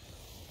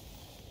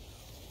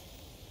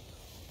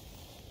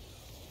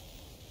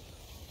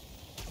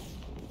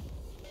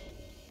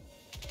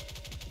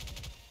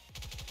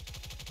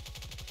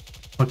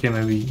 Okay,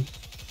 maybe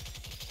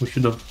we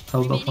should have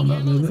held off on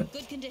that a little bit.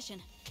 Good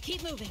condition.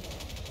 Keep moving.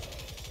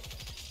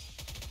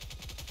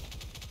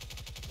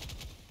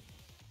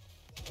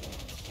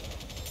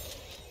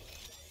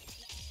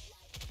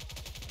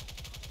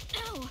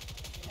 Ow!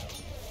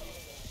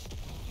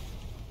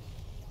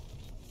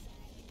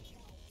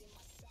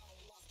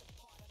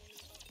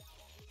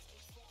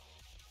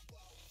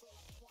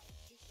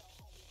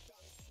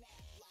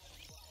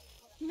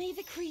 May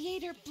the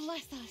Creator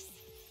bless us.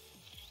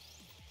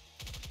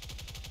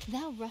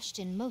 Thou rushed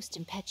in most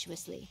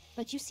impetuously,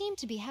 but you seem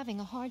to be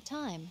having a hard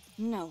time.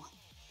 No,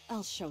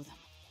 I'll show them.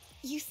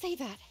 You say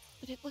that,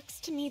 but it looks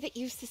to me that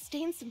you've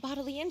sustained some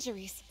bodily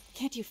injuries.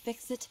 Can't you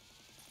fix it?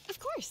 Of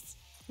course.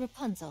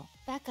 Rapunzel,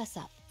 back us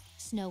up.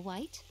 Snow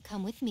White,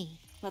 come with me.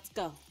 Let's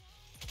go.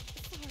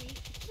 Sorry,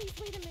 please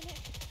wait a minute.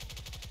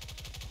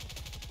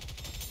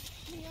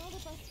 May all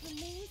of us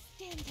remain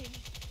standing.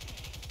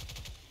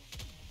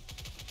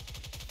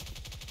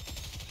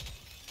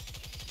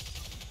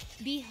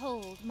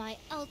 Behold my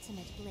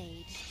ultimate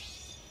blade.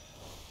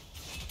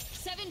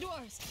 7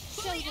 doors.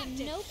 Show them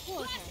no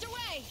quarter. Blast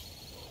away!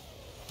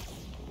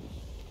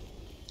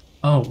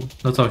 Oh,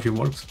 that's how she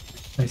works.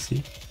 I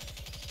see.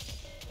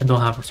 I don't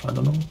have her, so I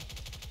don't know.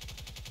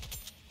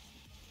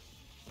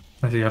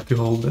 I see you have to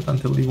hold it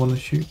until you want to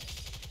shoot.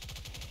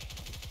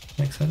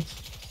 Makes sense.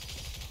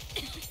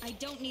 I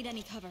don't need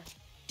any cover.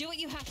 Do what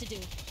you have to do.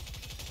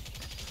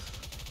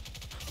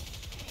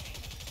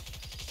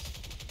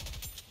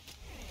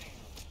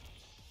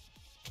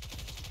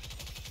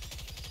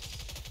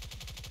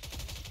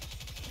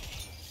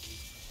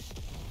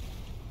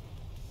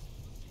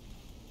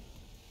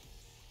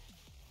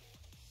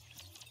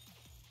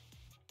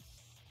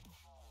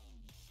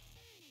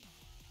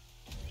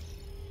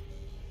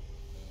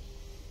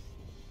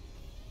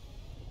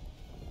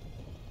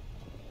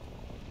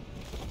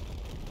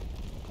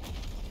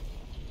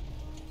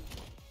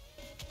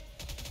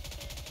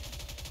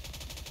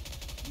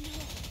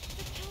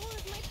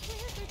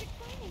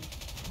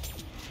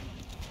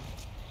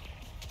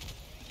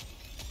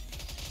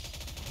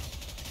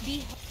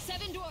 Be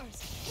 7 doors,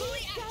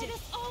 fully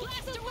active.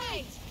 Blast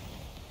away!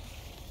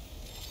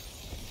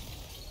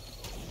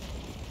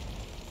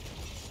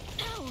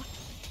 Ow!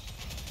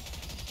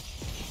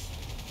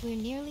 We're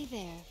nearly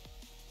there.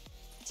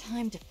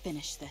 Time to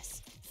finish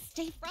this.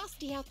 Stay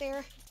frosty out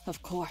there.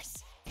 Of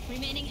course.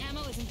 Remaining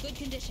ammo is in good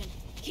condition.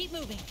 Keep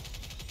moving.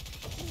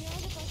 May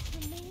all of us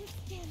remain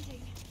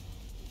standing.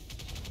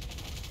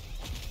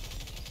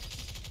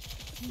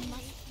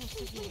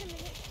 Please wait a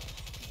minute.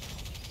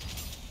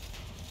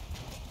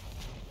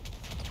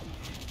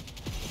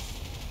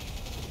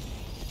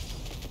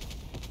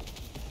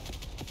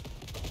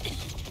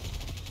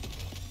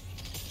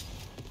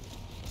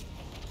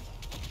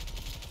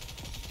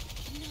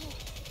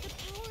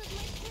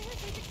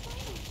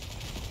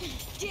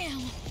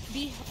 Damn!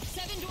 Be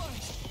 7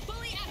 doors,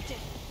 fully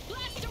active.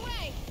 Blast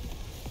away!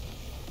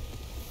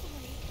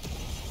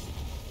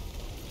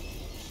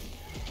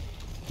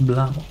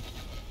 Blah.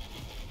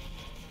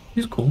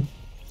 He's cool.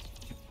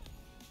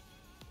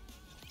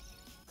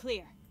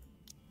 Clear.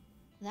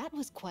 That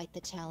was quite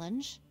the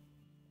challenge.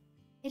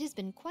 It has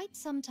been quite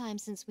some time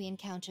since we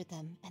encountered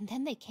them, and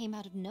then they came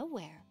out of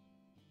nowhere.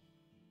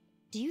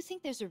 Do you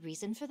think there's a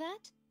reason for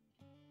that?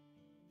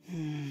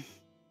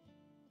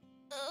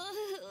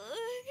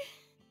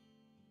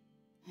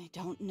 I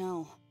don't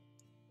know.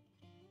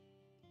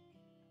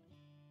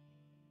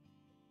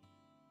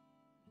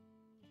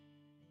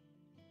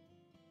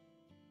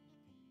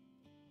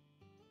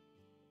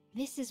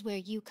 This is where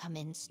you come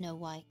in, Snow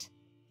White.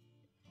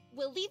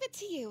 We'll leave it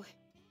to you.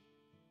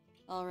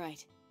 All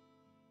right.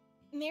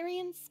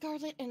 Marian,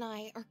 Scarlet, and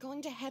I are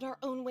going to head our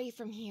own way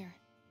from here.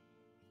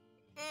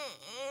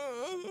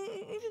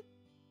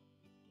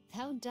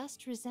 Thou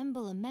dost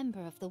resemble a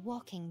member of the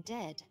Walking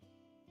Dead.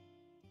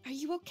 Are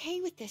you okay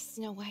with this,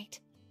 Snow White?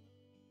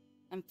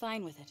 I'm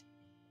fine with it.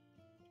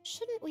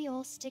 Shouldn't we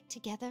all stick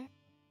together?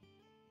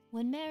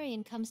 When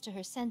Marian comes to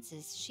her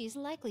senses, she's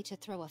likely to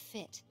throw a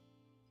fit.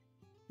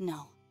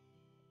 No.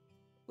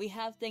 We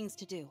have things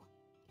to do.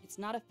 It's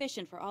not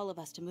efficient for all of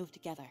us to move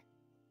together.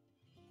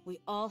 We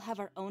all have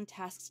our own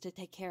tasks to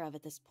take care of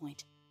at this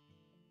point.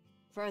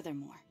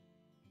 Furthermore,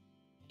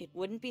 it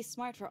wouldn't be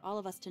smart for all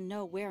of us to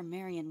know where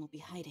Marian will be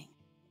hiding.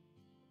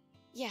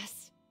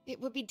 Yes, it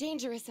would be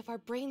dangerous if our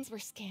brains were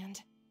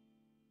scanned.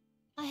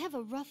 I have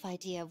a rough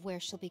idea of where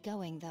she'll be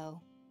going,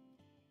 though.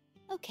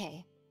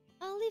 Okay,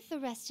 I'll leave the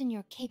rest in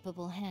your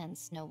capable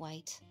hands, Snow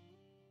White.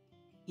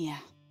 Yeah.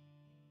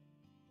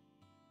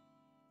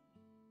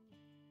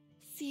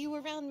 See you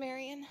around,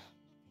 Marian.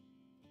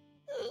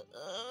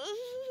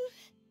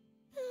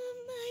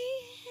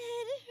 My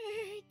head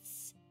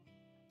hurts.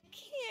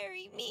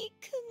 Carry me,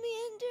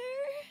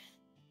 Commander.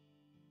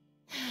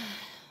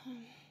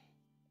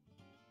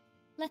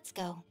 Let's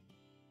go.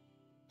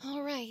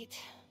 All right.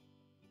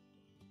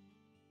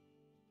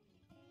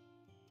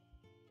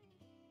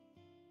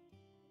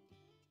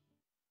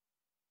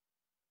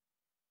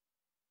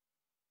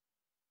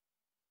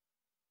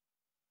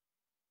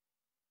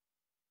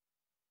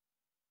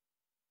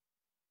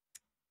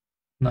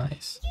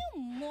 Nice.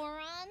 You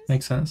morons!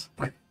 Makes sense.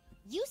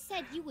 You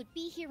said you would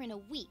be here in a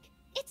week.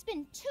 It's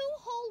been 2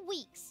 whole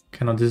weeks.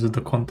 Cannot, this is the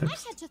I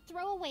context. had to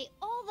throw away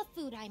all the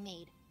food I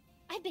made.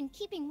 I've been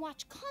keeping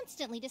watch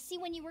constantly to see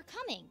when you were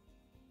coming.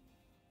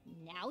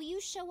 Now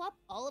you show up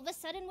all of a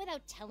sudden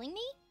without telling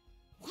me?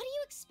 What do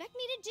you expect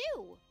me to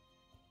do?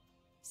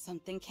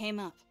 Something came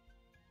up.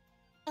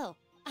 Oh,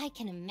 I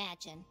can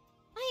imagine.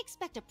 I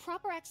expect a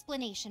proper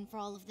explanation for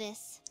all of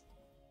this.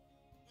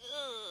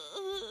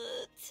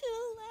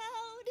 too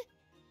loud.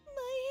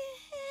 My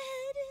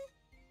head.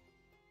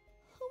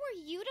 Who are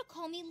you to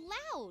call me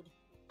loud?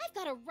 I've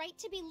got a right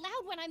to be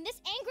loud when I'm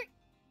this angry.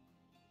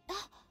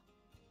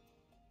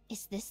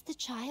 Is this the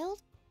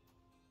child?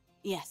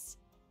 Yes.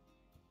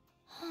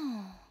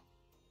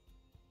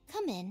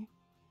 Come in.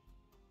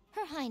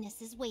 Her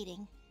Highness is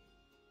waiting.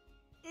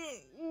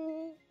 Wait.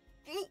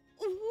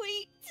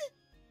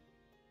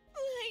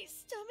 My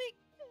stomach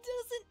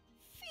doesn't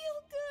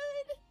feel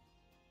good.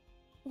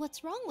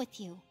 What's wrong with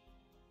you?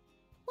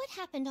 What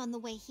happened on the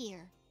way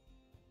here?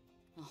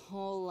 A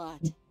whole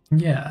lot.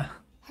 Yeah.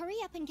 Hurry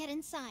up and get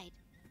inside.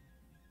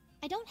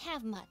 I don't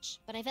have much,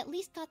 but I've at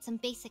least got some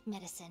basic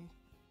medicine.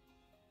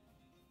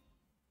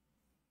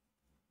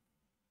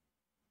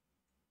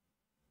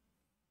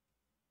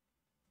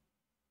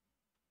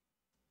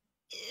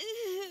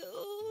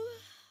 Ew.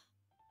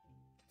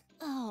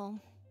 Oh.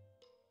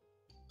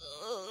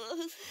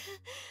 Ugh.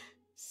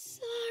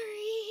 Sorry.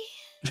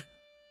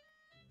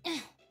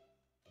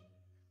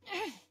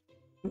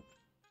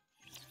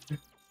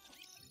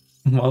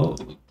 Well,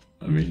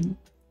 I mean,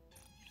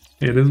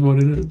 it is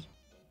what it is.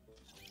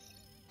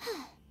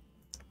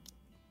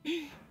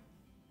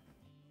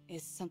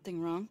 Is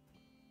something wrong?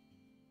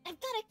 I've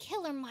got a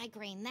killer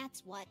migraine,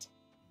 that's what.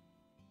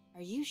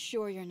 Are you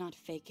sure you're not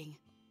faking?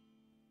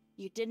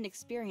 You didn't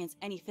experience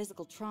any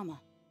physical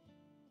trauma.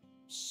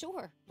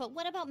 Sure, but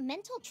what about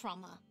mental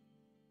trauma?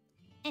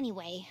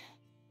 Anyway,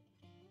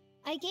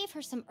 I gave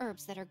her some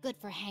herbs that are good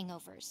for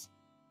hangovers.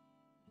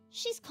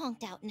 She's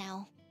conked out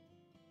now.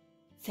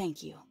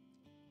 Thank you.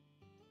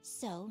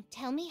 So,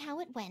 tell me how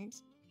it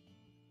went.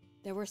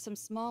 There were some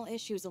small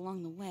issues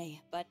along the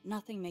way, but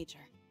nothing major.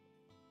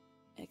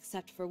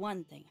 Except for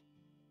one thing.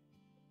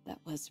 That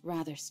was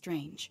rather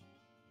strange.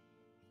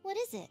 What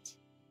is it?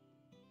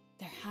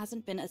 There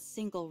hasn't been a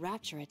single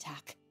rapture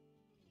attack.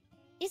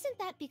 Isn't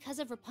that because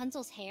of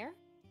Rapunzel's hair?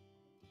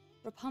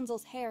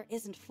 Rapunzel's hair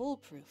isn't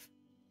foolproof.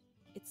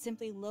 It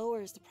simply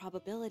lowers the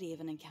probability of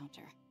an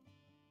encounter.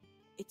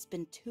 It's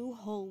been 2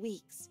 whole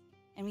weeks,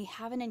 and we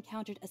haven't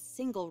encountered a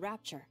single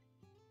rapture.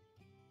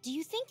 Do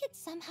you think it's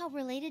somehow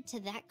related to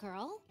that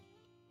girl?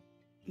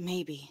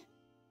 Maybe.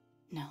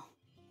 No.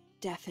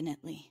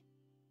 Definitely.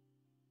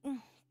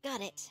 Got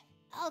it.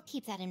 I'll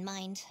keep that in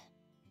mind.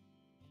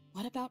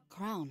 What about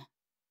Crown?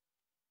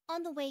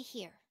 On the way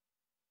here.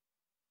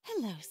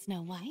 Hello,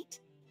 Snow White.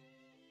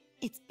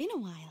 It's been a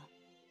while.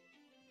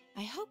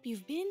 I hope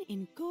you've been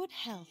in good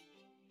health.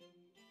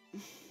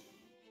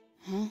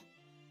 Huh?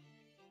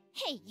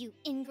 Hey, you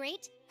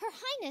ingrate! Her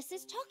Highness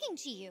is talking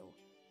to you!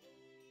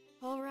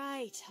 All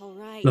right, all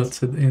right.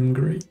 That's an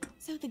ingrate.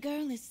 So the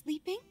girl is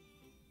sleeping?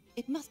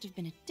 It must have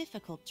been a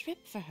difficult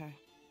trip for her.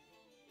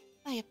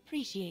 I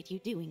appreciate you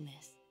doing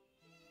this.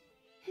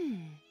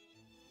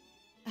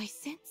 I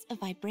sense a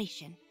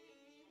vibration.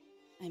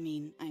 I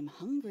mean, I'm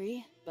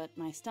hungry, but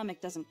my stomach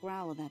doesn't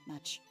growl that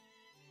much.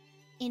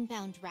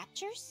 Inbound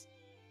raptures?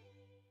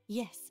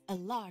 Yes, a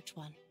large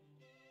one.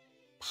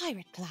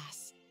 Pirate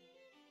class.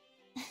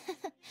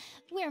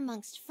 We're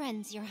amongst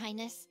friends, Your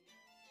Highness.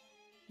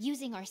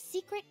 Using our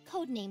secret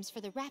code names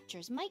for the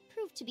raptors might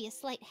prove to be a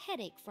slight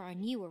headache for our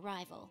new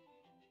arrival.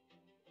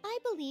 I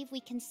believe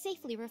we can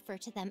safely refer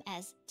to them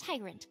as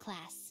Tyrant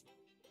class.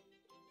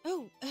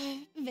 Oh,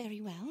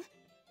 very well.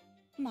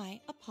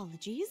 My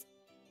apologies.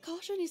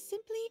 Caution is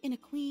simply in a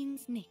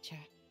queen's nature.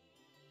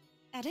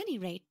 At any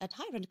rate, a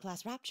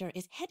Tyrant-class rapture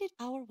is headed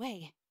our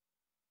way.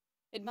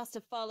 It must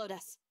have followed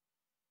us.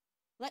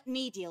 Let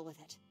me deal with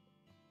it.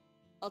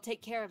 I'll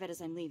take care of it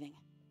as I'm leaving.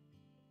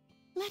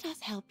 Let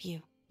us help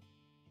you.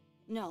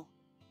 No,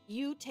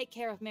 you take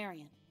care of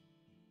Marian.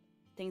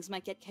 Things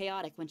might get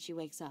chaotic when she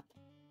wakes up.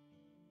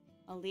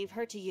 I'll leave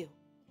her to you.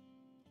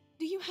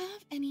 Do you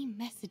have any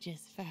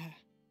messages for her?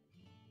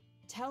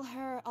 Tell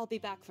her I'll be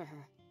back for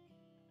her,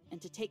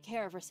 and to take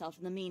care of herself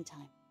in the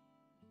meantime.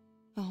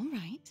 All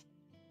right.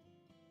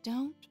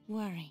 Don't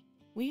worry.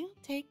 We'll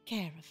take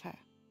care of her.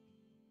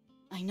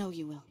 I know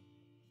you will.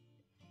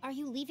 Are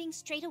you leaving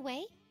straight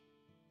away?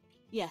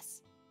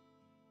 Yes.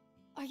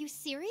 Are you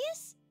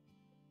serious?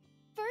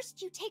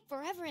 First, you take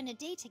forever and a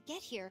day to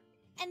get here,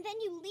 and then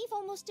you leave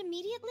almost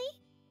immediately?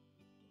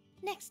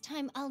 Next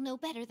time, I'll know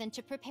better than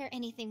to prepare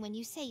anything when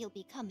you say you'll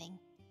be coming.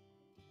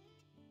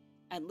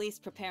 At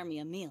least prepare me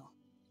a meal.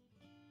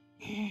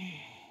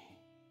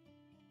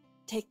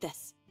 Take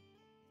this.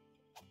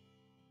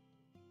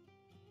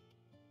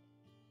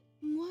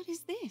 What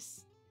is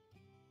this?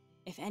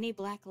 If any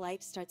black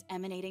light starts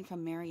emanating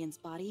from Marian's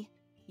body,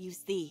 use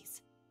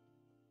these.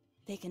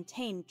 They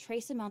contain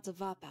trace amounts of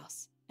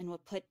Vapaus and will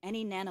put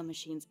any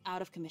nanomachines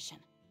out of commission.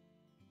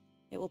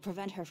 It will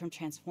prevent her from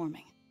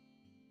transforming.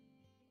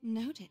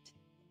 Noted.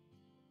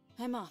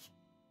 I'm off.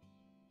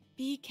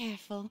 Be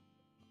careful.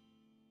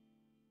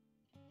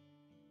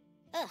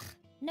 Ugh,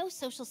 no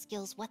social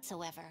skills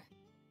whatsoever.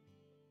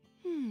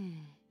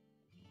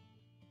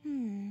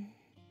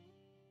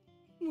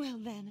 Well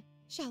then,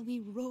 shall we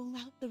roll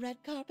out the red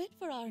carpet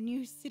for our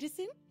new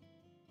citizen?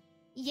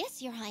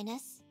 Yes, Your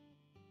Highness.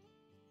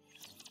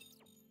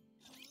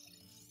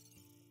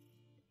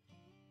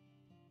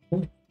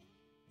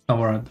 Oh,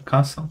 we're at the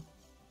castle.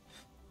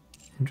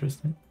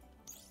 Interesting.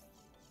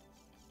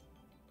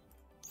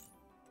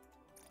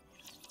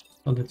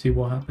 So let's see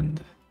what happened.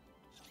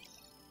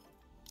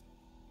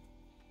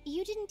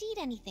 You didn't eat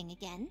anything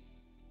again?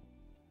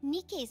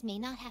 Nikkes may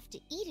not have to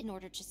eat in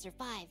order to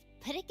survive,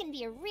 but it can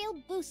be a real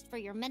boost for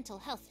your mental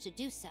health to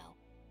do so.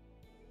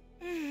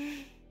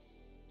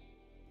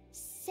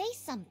 Say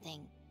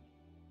something.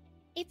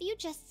 If you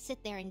just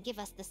sit there and give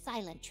us the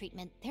silent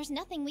treatment, there's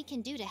nothing we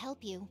can do to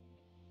help you.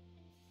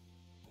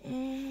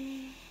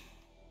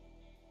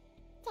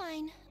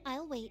 Fine,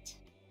 I'll wait.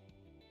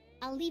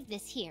 I'll leave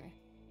this here.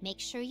 Make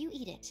sure you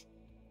eat it.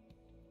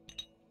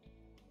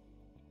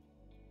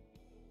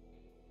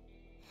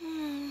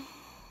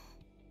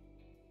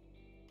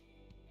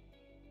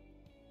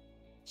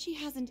 She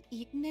hasn't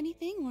eaten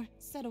anything or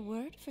said a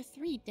word for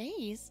 3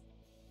 days.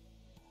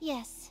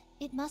 Yes,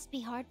 it must be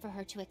hard for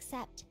her to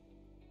accept.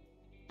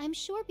 I'm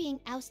sure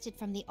being ousted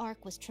from the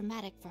Ark was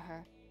traumatic for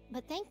her,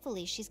 but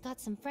thankfully she's got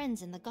some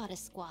friends in the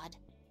Goddess Squad.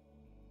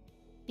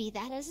 Be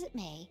that as it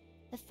may,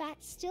 the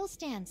fact still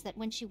stands that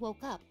when she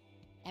woke up,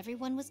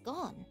 everyone was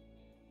gone.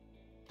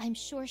 I'm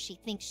sure she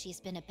thinks she's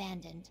been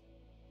abandoned.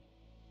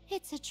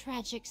 It's a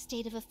tragic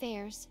state of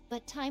affairs,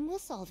 but time will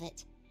solve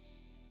it.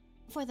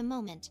 For the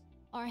moment,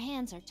 our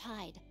hands are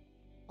tied.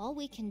 All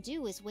we can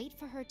do is wait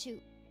for her to...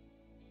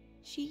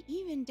 She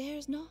even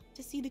dares not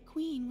to see the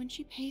Queen when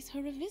she pays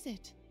her a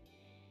visit.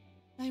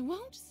 I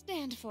won't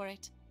stand for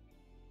it.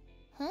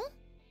 Huh?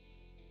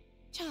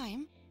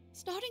 Chime,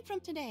 starting from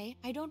today,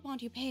 I don't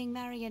want you paying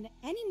Marian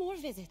any more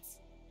visits.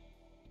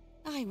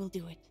 I will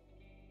do it.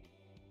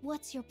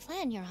 What's your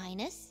plan, Your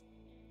Highness?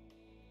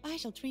 I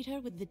shall treat her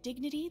with the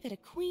dignity that a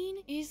queen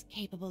is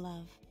capable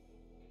of.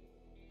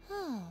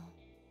 Huh.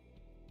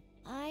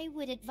 I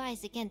would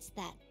advise against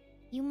that.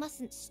 You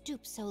mustn't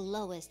stoop so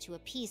low as to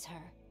appease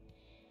her.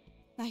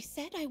 I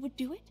said I would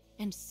do it,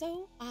 and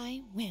so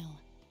I will.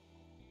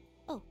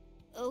 Oh,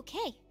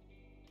 okay.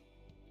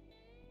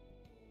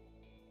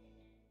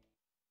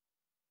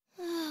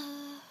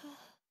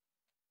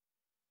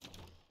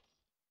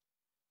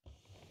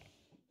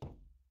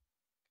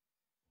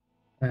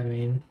 I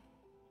mean,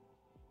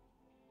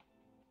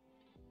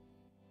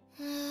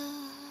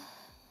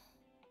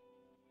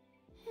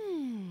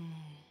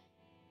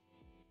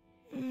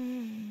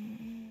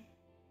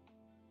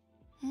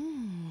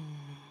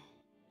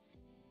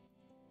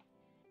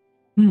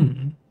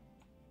 hmm.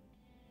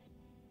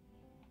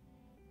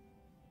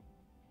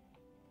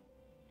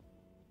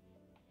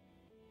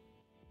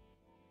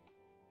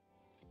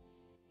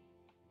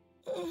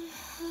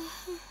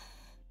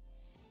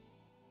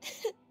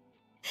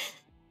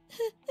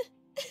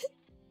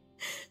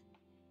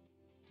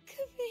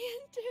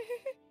 Commander.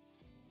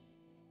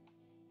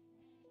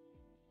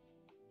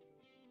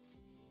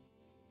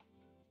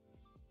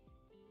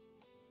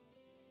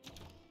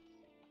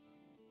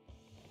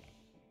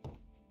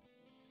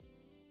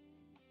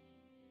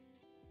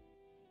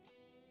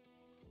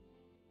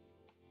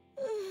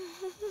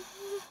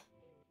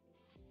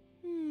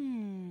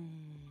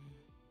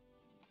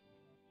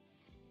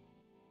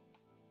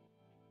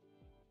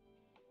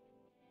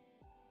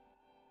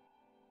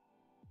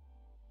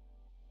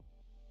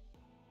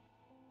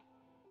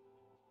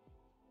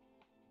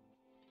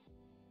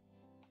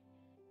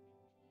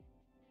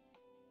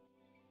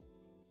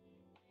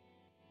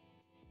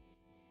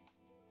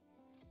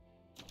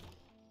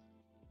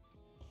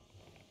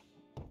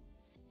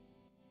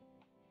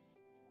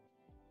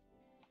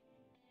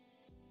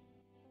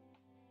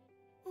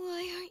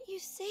 Why aren't you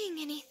saying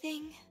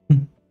anything?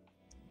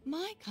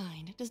 My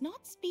kind does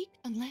not speak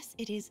unless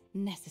it is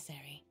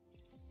necessary.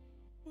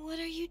 What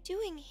are you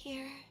doing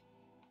here?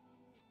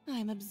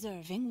 I'm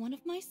observing one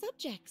of my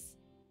subjects.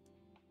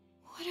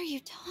 What are you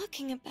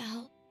talking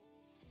about?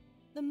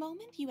 The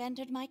moment you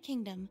entered my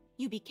kingdom,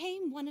 you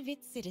became one of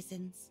its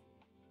citizens.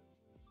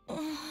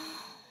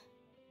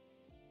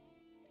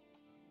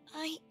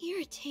 I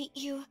irritate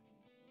you,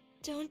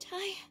 don't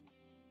I?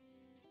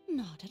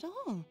 Not at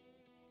all.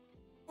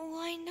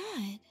 Why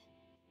not?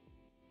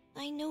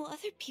 I know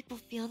other people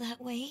feel that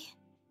way.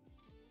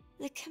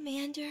 The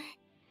commander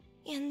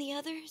and the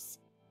others,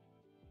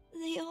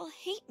 they all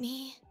hate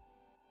me.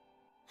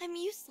 I'm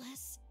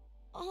useless.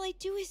 All I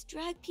do is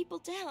drag people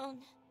down.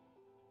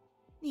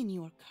 In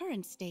your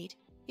current state,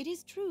 it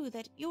is true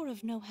that you're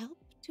of no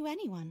help to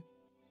anyone.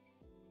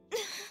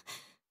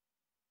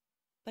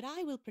 But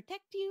I will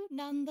protect you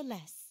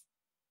nonetheless.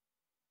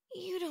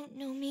 You don't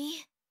know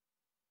me.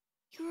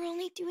 You're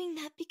only doing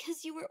that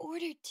because you were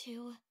ordered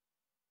to.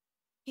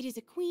 It is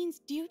a queen's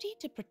duty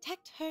to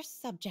protect her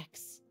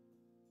subjects.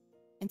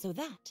 And so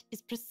that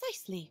is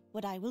precisely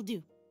what I will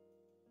do.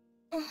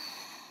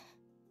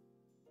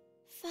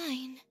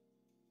 Fine.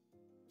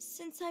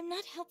 Since I'm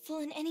not helpful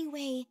in any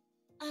way,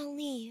 I'll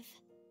leave.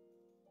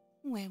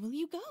 Where will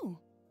you go?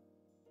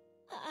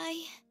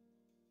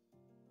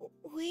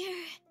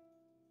 Where?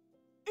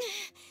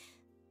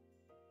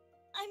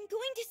 I'm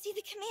going to see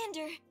the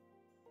commander.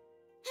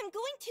 I'm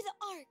going to the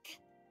Ark.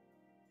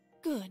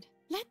 Good.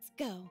 Let's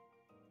go.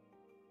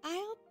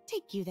 I'll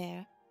take you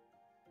there.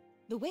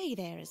 The way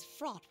there is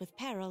fraught with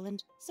peril,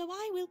 and so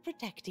I will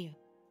protect you.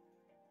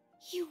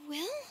 You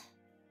will?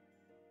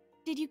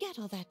 Did you get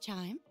all that,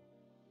 Chime?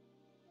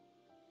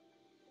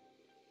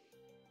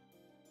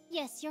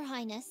 Yes, Your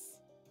Highness.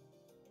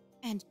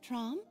 And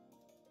Trom?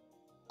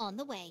 On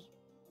the way.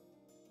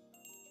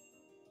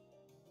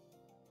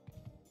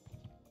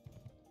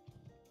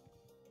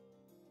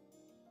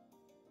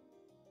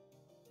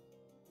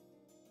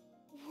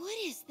 What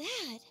is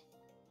that?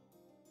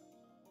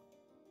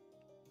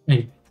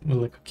 Hey, well,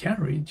 like a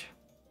carriage.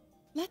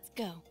 Let's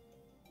go.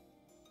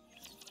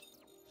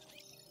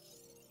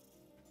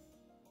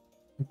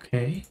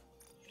 Okay.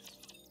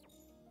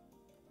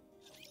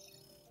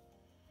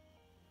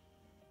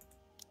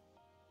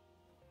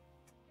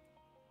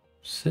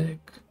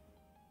 Sick.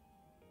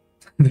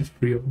 The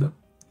three of them.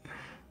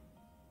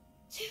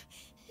 Too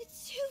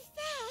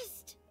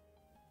fast!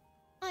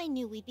 I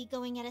knew we'd be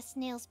going at a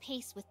snail's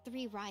pace with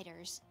 3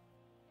 riders.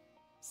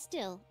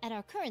 Still, at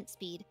our current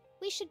speed,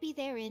 we should be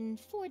there in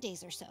 4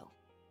 days or so.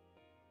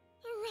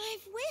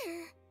 Arrive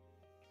where?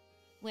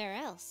 Where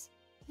else?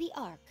 The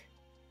Ark.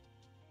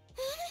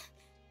 Huh?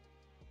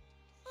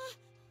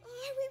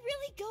 Are we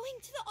really going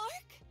to the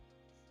Ark?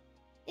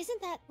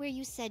 Isn't that where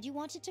you said you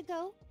wanted to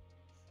go?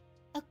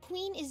 A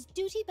queen is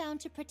duty-bound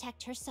to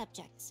protect her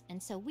subjects,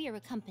 and so we're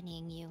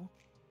accompanying you.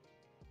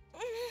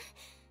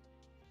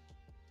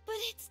 But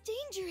it's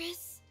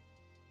dangerous.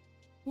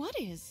 What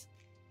is?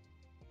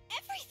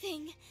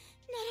 Everything!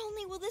 Not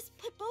only will this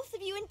put both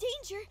of you in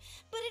danger,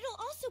 but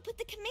it'll also put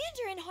the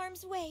commander in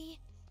harm's way.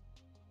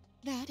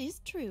 That is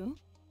true.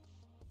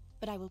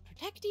 But I will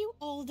protect you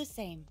all the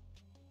same.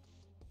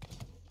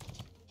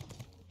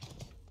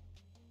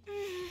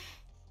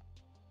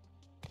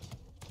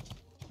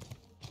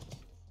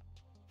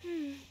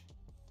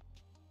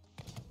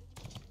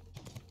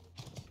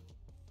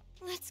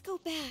 Let's go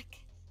back.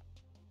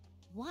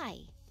 Why?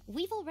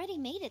 We've already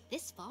made it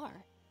this far.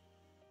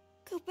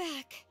 Go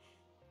back.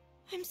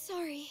 I'm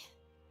sorry.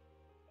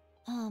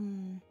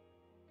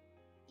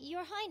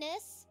 Your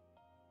Highness?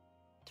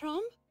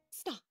 Trom,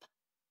 stop.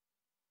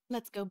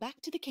 Let's go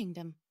back to the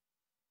kingdom.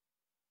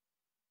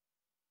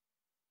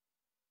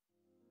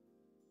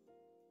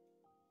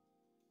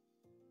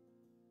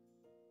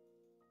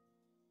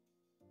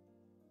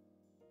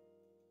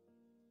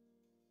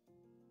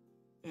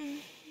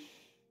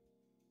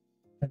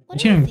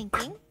 What are you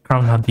thinking?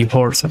 Crown had the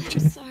horse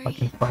actually, sorry.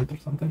 like in fight or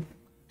something.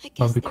 I guess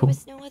That'd be there cool.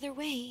 was no other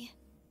way.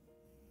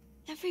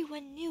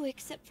 Everyone knew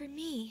except for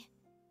me.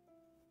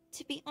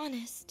 To be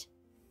honest,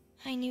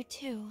 I knew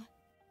too.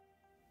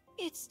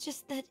 It's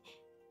just that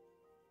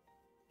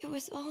it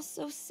was all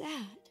so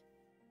sad.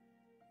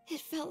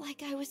 It felt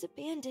like I was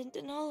abandoned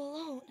and all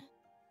alone.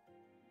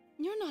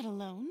 You're not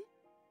alone.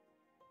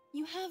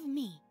 You have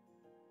me.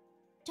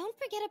 Don't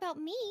forget about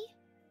me.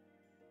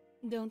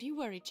 Don't you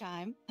worry,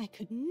 Chime. I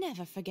could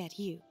never forget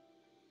you.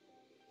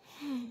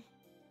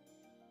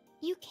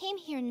 You came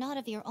here not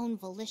of your own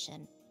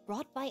volition,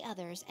 brought by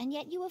others, and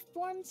yet you have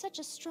formed such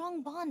a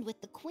strong bond with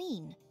the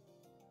Queen.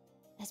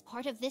 As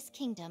part of this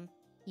kingdom,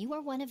 you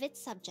are one of its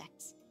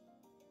subjects.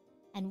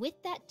 And with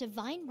that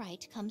divine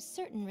right comes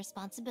certain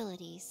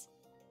responsibilities.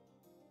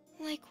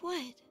 Like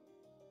what?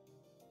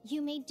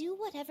 You may do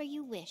whatever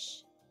you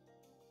wish,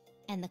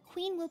 and the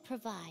Queen will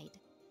provide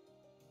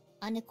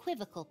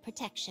unequivocal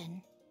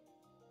protection.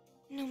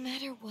 No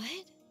matter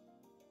what?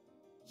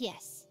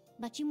 Yes,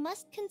 but you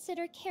must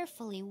consider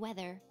carefully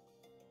whether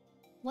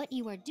what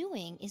you are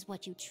doing is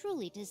what you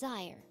truly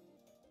desire.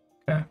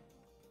 Okay.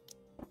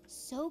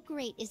 So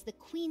great is the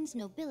Queen's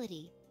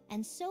nobility,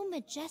 and so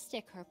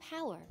majestic her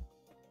power,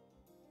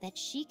 that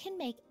she can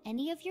make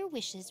any of your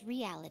wishes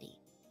reality.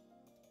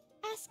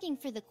 Asking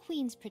for the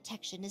Queen's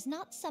protection is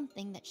not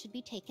something that should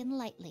be taken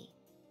lightly.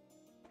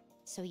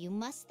 So you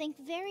must think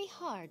very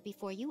hard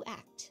before you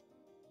act.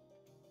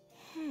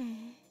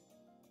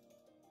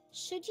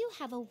 Should you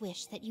have a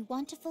wish that you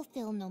want to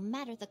fulfill no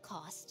matter the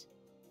cost,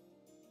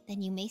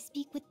 then you may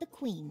speak with the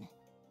Queen.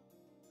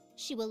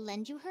 She will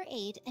lend you her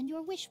aid and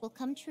your wish will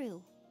come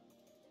true.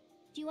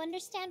 Do you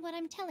understand what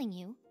I'm telling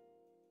you?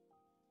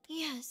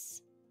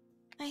 Yes,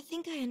 I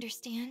think I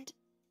understand.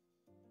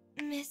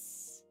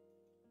 Miss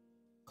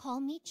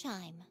Call me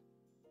Chime.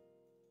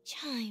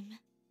 Chime,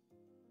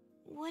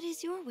 what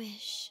is your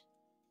wish?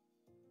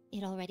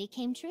 It already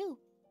came true.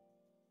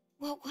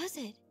 What was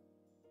it?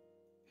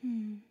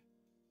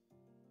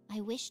 I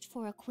wished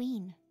for a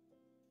queen.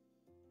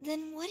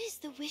 Then what is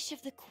the wish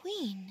of the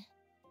Queen?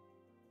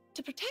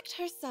 To protect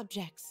her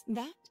subjects,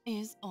 that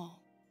is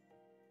all.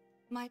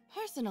 My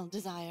personal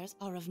desires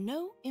are of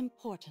no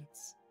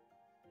importance.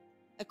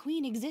 A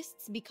queen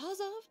exists because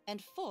of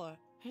and for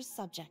her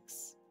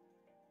subjects.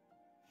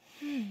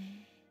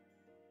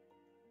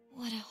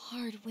 What a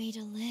hard way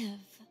to live.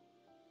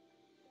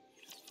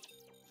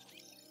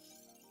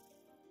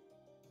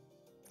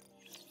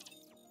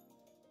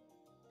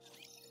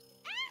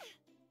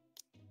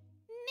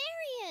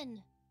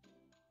 Marian!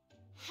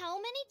 How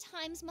many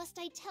times must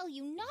I tell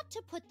you not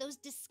to put those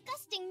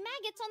disgusting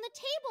maggots on the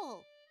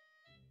table?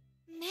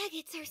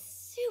 Maggots are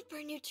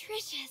super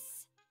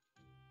nutritious.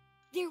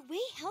 They're way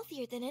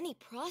healthier than any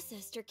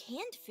processed or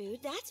canned food,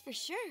 that's for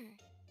sure.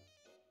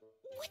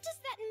 What does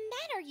that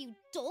matter, you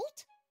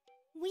dolt?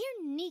 We're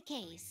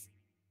NIKKEs.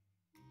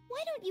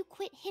 Why don't you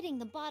quit hitting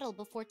the bottle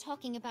before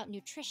talking about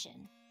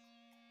nutrition?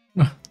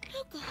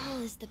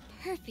 Alcohol is the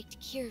perfect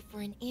cure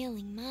for an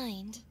ailing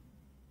mind.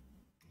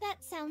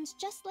 That sounds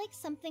just like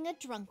something a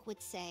drunk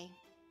would say.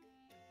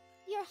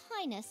 Your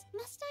Highness,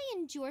 must I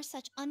endure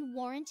such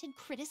unwarranted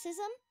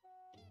criticism?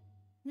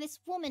 This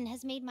woman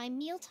has made my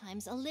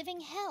mealtimes a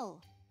living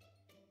hell.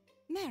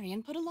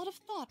 Marian put a lot of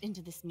thought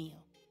into this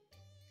meal.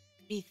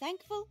 Be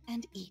thankful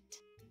and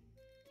eat.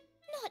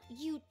 Not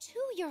you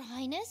too, Your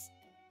Highness.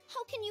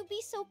 How can you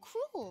be so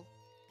cruel?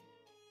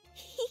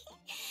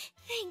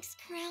 Thanks,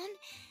 Crown.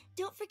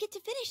 Don't forget to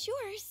finish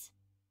yours.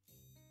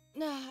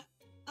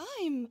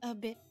 I'm a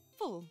bit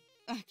full,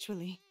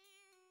 actually.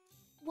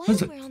 While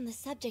we're on the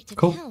subject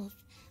of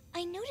health,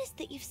 I noticed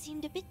that you've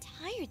seemed a bit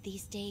tired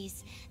these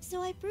days,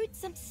 so I brewed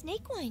some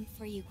snake wine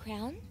for you,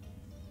 Crown.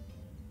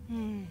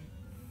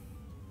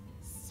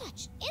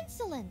 Such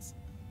insolence!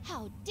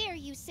 How dare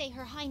you say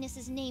Her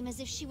Highness's name as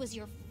if she was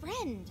your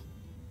friend?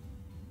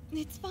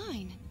 It's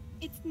fine.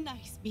 It's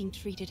nice being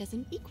treated as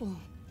an equal.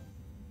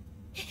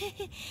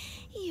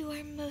 You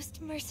are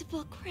most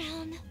merciful,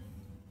 Crown.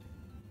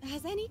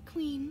 As any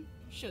queen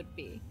should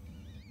be.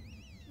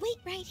 Wait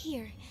right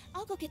here.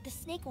 I'll go get the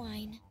snake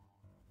wine.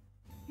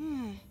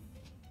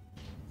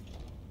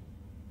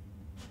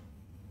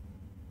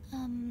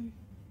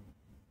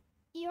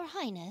 Your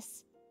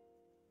Highness,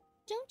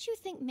 don't you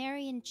think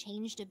Marian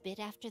changed a bit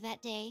after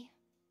that day?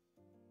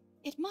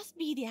 It must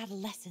be the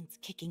adolescence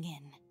kicking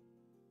in.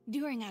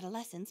 During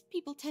adolescence,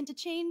 people tend to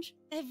change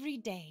every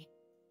day.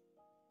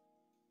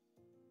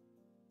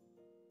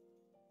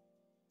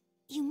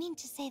 You mean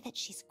to say that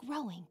she's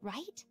growing,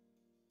 right?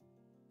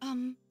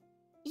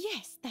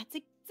 Yes, that's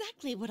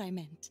exactly what I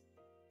meant.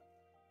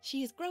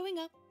 She is growing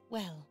up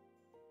well.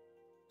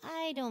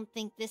 I don't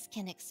think this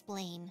can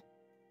explain.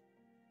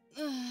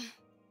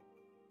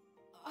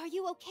 Are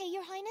you okay,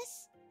 Your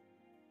Highness?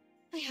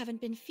 I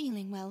haven't been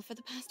feeling well for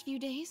the past few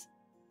days.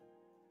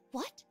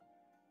 What?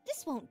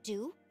 This won't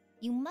do.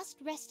 You must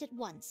rest at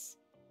once.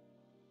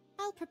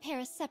 I'll prepare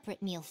a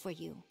separate meal for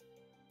you.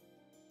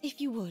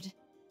 If you would.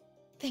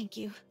 Thank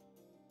you.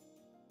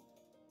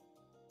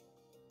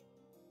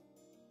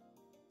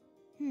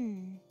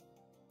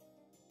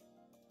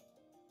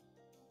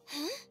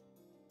 Huh?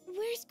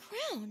 Where's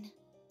Crown?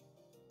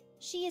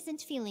 She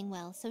isn't feeling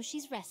well, so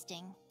she's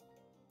resting.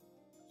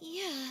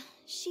 Yeah,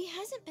 she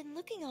hasn't been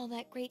looking all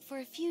that great for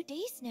a few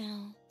days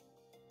now.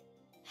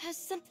 Has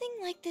something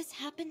like this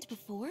happened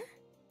before?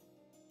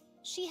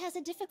 She has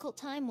a difficult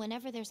time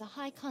whenever there's a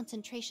high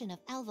concentration of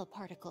alpha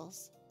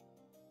particles.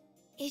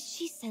 Is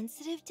she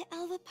sensitive to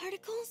alpha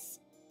particles?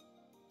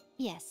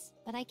 Yes,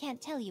 but I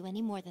can't tell you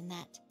any more than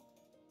that.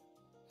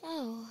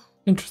 Oh.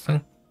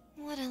 Interesting.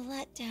 What a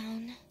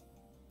letdown.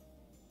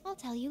 I'll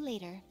tell you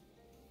later.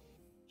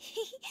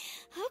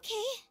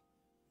 Okay.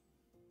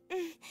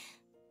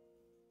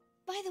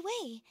 By the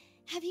way,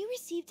 have you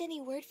received any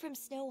word from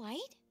Snow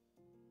White?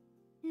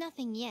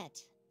 Nothing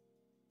yet.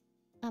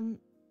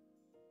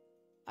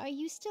 Are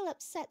you still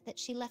upset that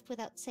she left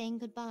without saying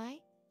goodbye?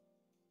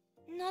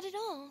 Not at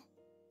all.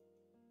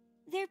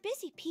 They're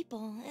busy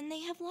people, and they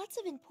have lots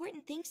of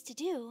important things to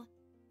do.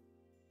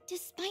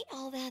 Despite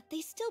all that,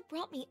 they still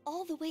brought me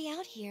all the way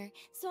out here,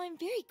 so I'm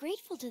very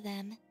grateful to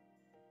them.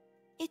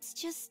 It's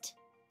just...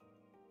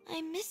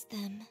 I miss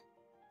them.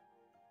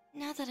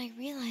 Now that I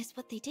realize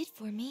what they did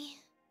for me.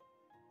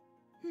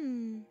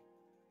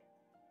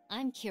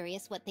 I'm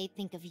curious what they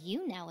think of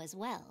you now as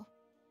well.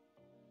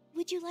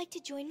 Would you like to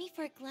join me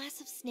for a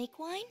glass of snake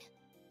wine?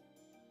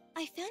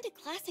 I found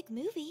a classic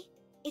movie.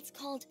 It's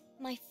called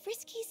My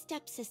Frisky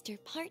Stepsister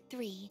Part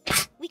 3.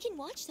 We can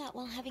watch that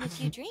while having a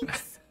few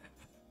drinks.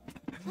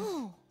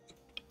 Oh.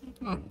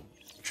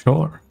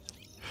 Sure.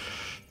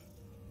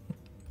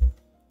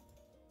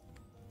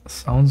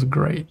 Sounds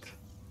great.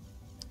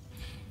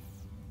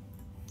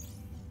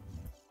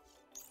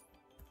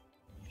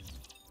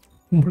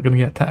 We're gonna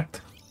get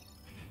attacked.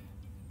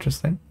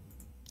 Interesting.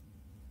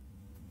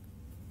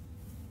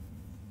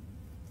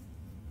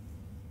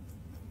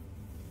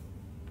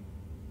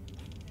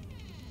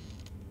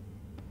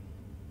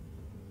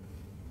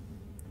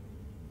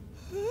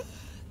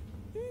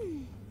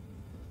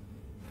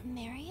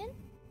 Marian?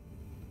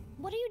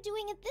 What are you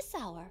doing at this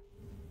hour?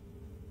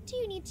 Do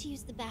you need to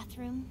use the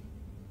bathroom?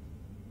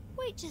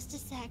 Wait just a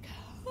sec.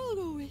 I'll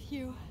go with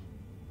you.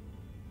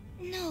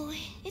 No,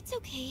 it's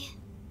okay.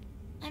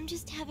 I'm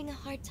just having a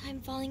hard time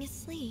falling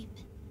asleep.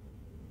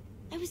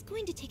 I was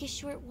going to take a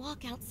short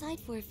walk outside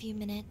for a few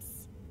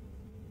minutes.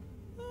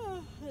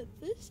 At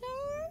this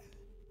hour?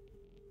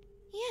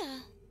 Yeah.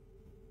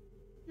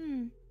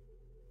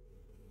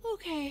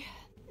 Okay.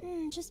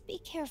 Just be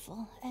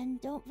careful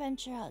and don't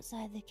venture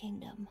outside the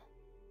kingdom.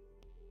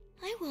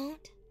 I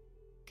won't.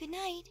 Good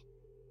night.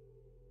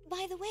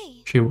 By the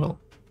way... She will.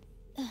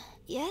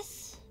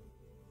 Yes?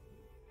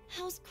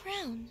 How's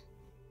Crown?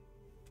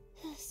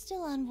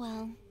 Still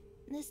unwell.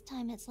 This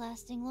time it's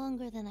lasting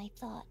longer than I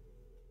thought.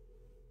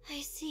 I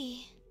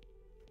see.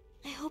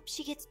 I hope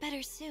she gets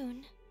better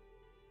soon.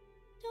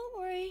 Don't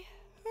worry,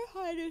 Her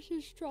Highness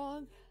is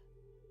strong.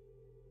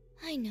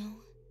 I know.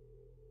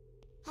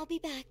 I'll be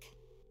back.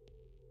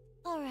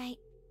 Alright.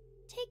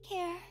 Take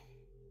care.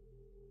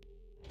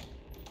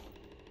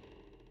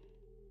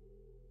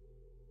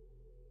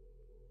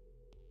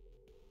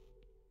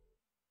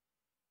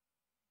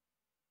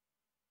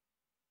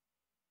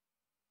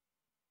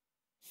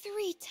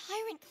 Three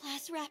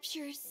Tyrant-class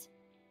raptures.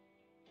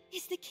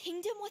 Is the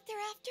kingdom what they're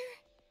after?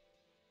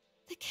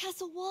 The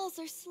castle walls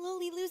are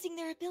slowly losing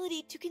their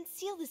ability to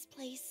conceal this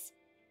place.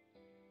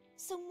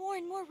 So more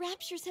and more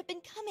raptures have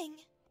been coming.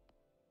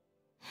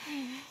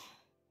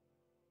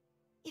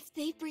 If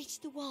they breach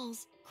the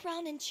walls,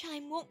 Crown and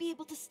Chime won't be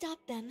able to stop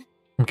them.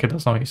 Okay,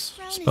 that's nice.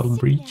 Crown Spell is sick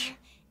breach.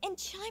 now, and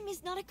Chime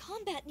is not a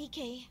combat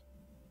Nikke.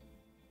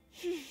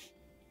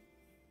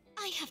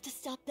 I have to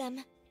stop them.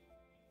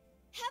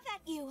 Have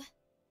at you!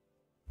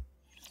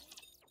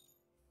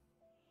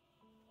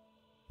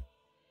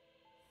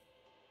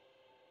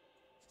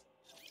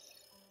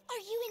 Are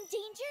you in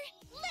danger?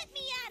 Let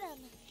me at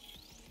him!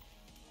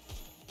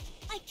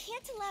 I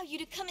can't allow you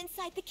to come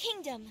inside the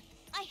kingdom.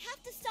 I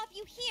have to stop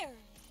you here.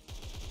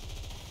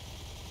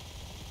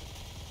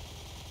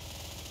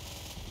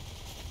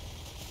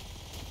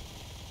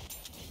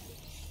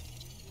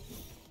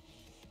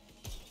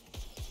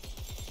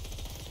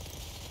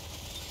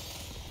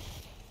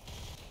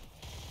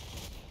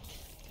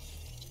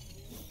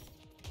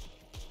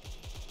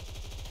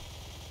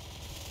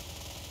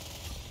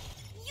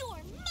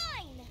 You're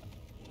mine!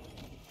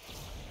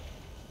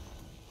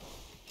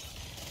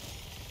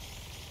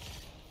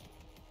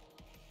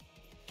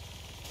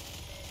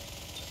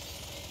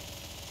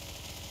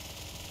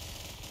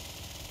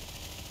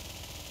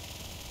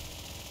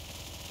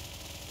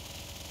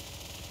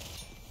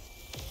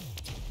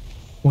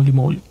 Holy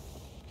moly.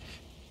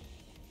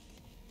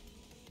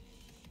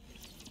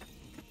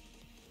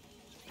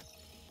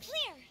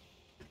 Clear!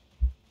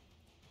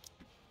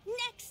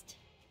 Next!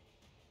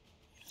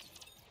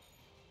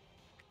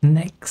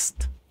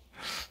 Next.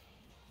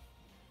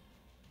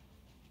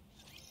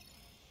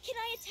 Can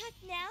I attack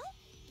now?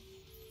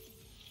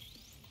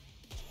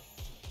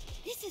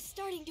 This is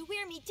starting to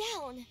wear me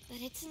down,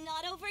 but it's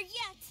not over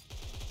yet!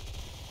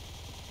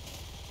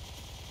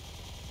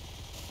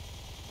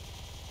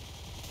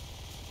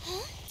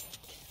 Huh?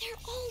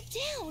 They're all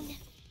down!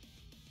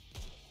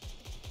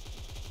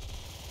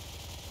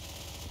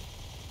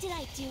 Did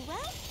I do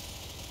well?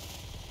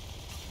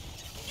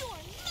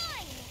 You're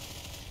mine!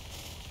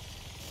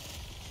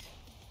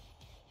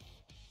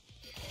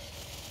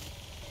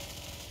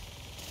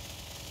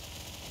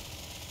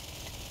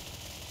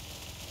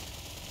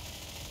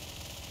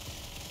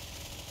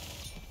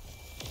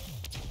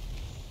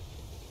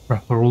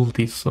 Bruh, her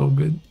ulti is so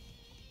good.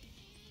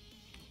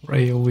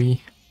 AoE.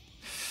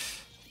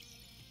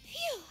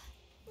 Phew!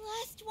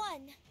 Last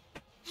one!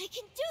 I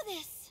can do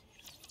this!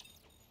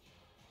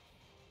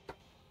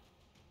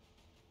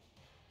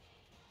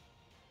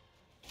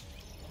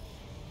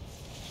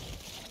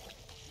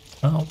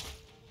 Oh.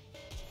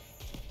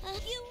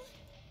 You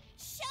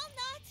shall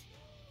not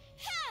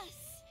pass!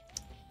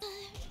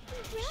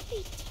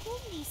 Rappy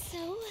told me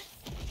so.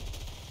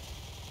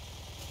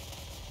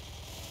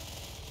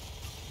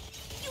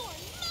 You're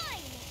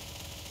mine!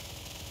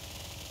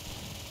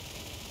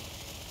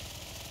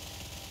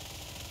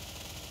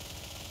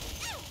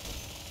 Ow!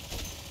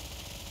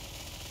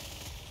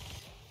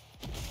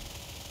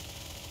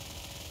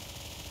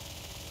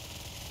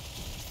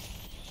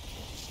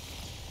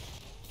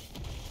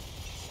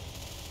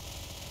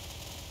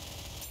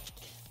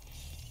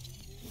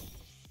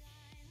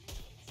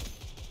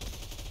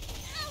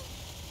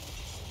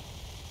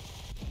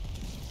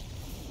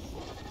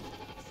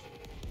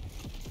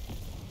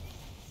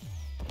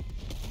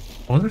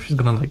 I wonder if she's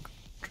gonna like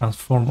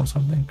transform or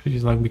something, because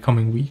she's like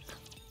becoming weak.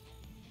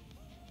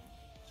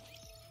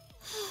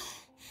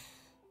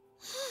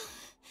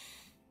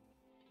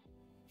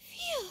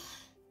 Phew!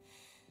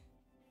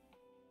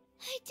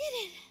 I did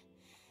it!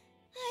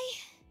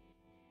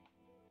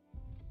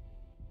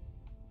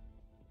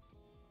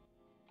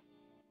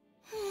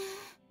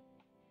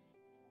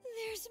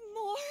 There's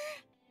more?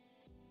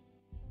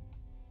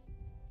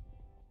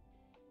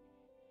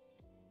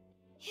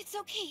 It's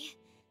okay.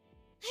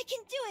 I can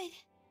do it.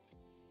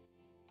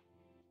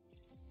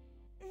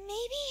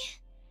 Maybe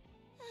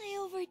I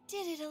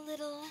overdid it a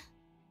little.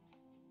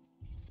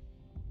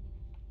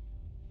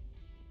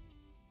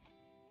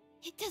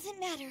 It doesn't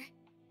matter.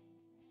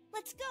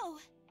 Let's go.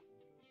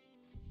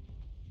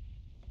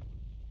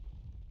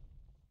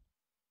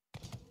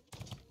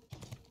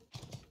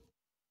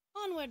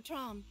 Onward,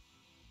 Trom.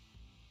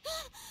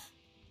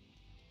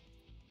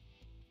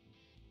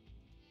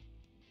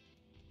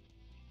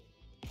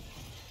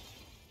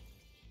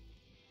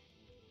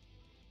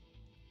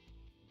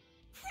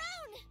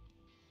 Crown!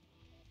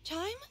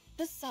 Chime,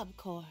 the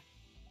subcore.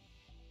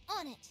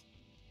 On it.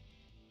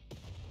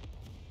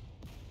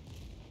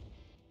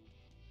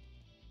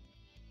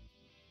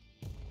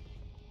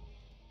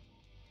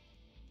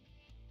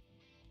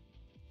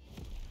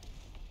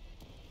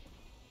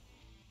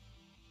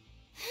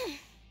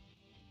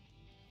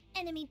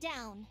 enemy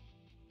down.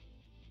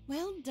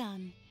 Well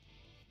done.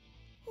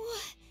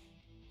 What?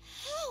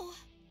 How?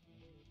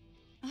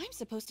 I'm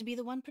supposed to be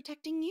the one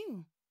protecting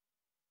you.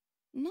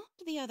 Not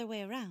the other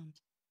way around.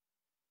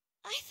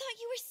 I thought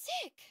you were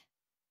sick.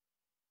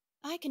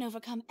 I can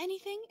overcome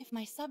anything if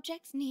my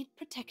subjects need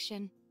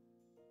protection.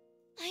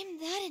 I'm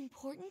that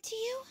important to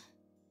you?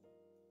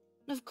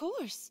 Of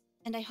course,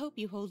 and I hope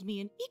you hold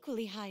me in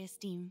equally high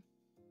esteem.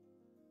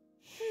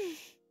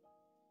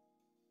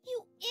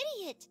 You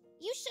idiot!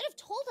 You should have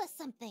told us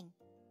something.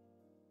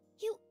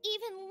 You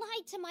even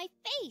lied to my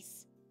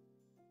face.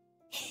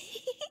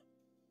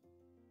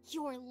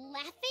 You're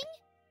laughing?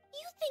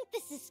 You think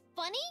this is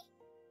funny?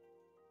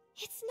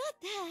 It's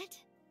not that.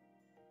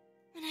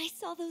 When I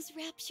saw those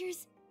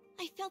raptures,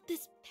 I felt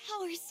this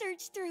power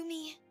surge through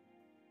me.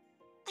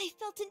 I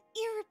felt an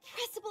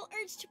irrepressible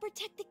urge to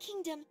protect the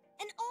kingdom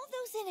and all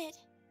those in it.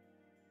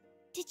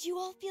 Did you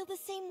all feel the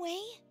same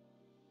way?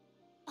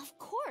 Of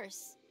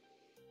course.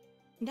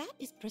 That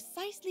is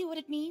precisely what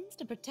it means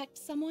to protect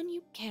someone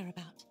you care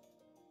about.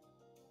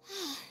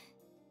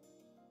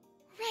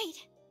 Right.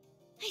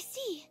 I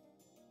see.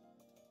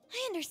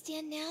 I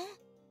understand now.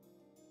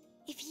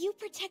 If you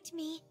protect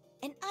me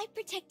and I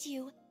protect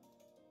you,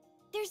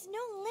 there's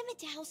no limit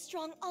to how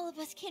strong all of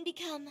us can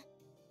become.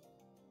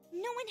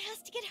 No one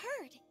has to get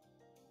hurt.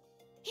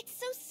 It's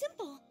so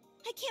simple.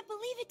 I can't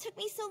believe it took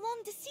me so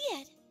long to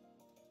see it.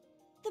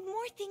 The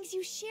more things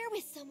you share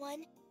with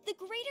someone, the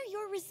greater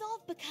your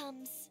resolve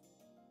becomes.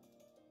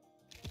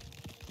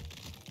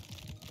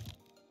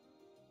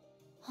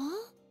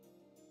 Huh?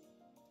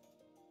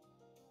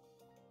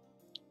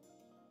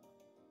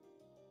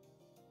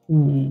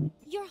 Ooh.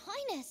 Your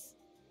Highness!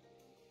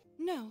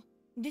 No,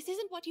 this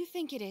isn't what you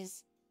think it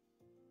is.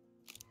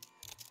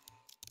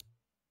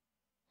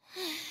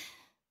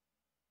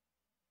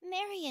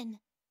 Marian,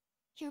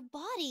 your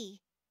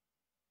body.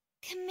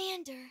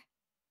 Commander,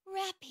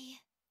 Rappy,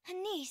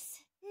 Anise,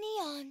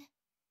 Neon,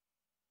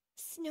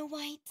 Snow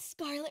White,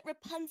 Scarlet,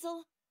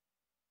 Rapunzel,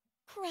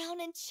 Crown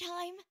and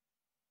Chime.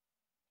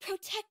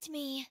 Protect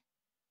me,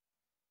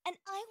 and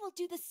I will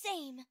do the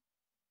same.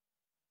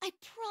 I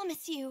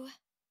promise you.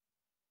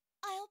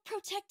 I'll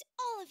protect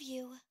all of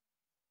you.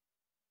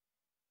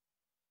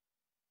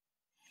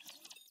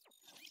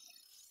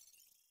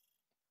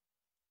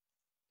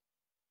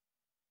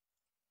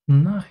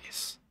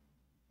 Nice.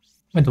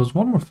 Wait, there was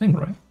one more thing,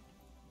 right?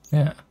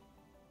 Yeah.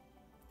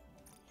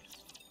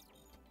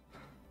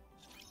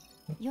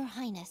 Your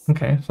Highness.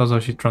 Okay, so that's how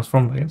she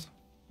transformed, I guess.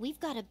 We've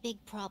got a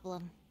big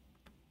problem.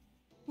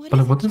 But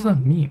like, what does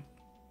that mean?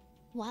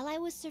 While I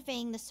was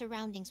surveying the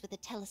surroundings with a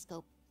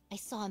telescope, I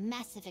saw a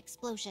massive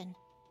explosion.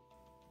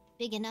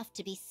 Big enough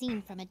to be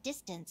seen from a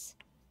distance.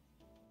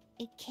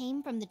 It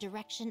came from the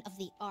direction of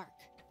the Ark.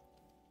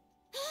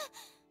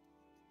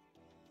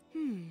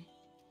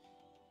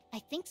 I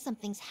think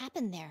something's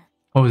happened there.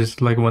 Oh,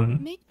 it's like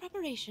when Make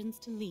preparations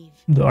to leave.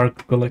 the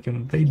Ark got like You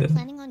invaded.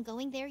 planning on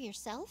going there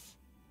yourself?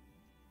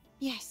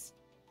 Yes,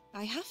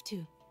 I have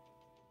to.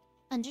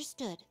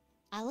 Understood.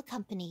 I'll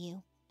accompany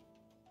you.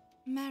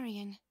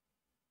 Marian.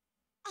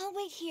 I'll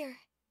wait here.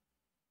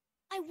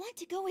 I want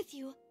to go with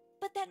you,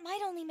 but that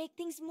might only make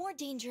things more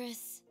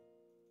dangerous.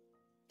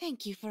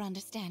 Thank you for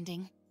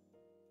understanding.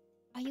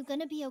 Are you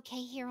gonna be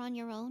okay here on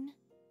your own?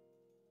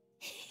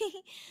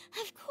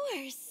 Of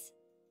course.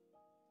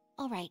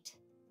 All right.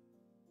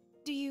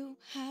 Do you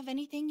have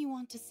anything you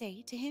want to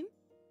say to him?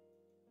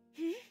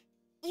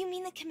 You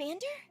mean the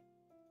commander?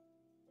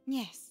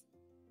 Yes.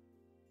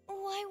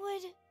 Why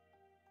would...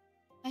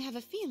 I have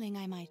a feeling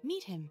I might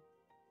meet him.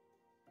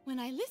 When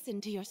I listen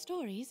to your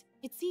stories,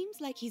 it seems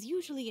like he's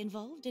usually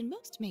involved in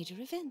most major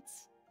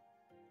events.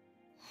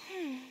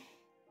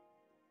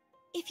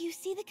 If you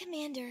see the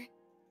commander,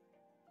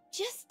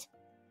 just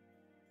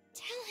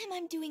tell him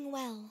I'm doing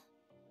well.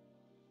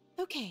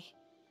 Okay.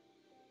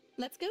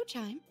 Let's go,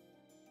 Chime.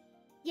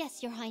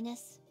 Yes, Your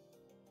Highness.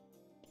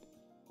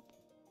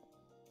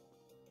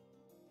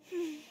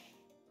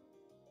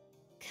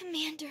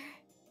 Commander,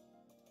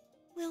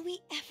 will we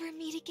ever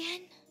meet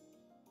again?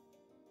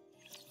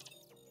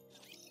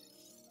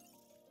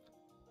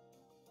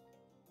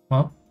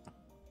 Well,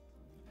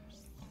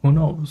 who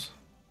knows?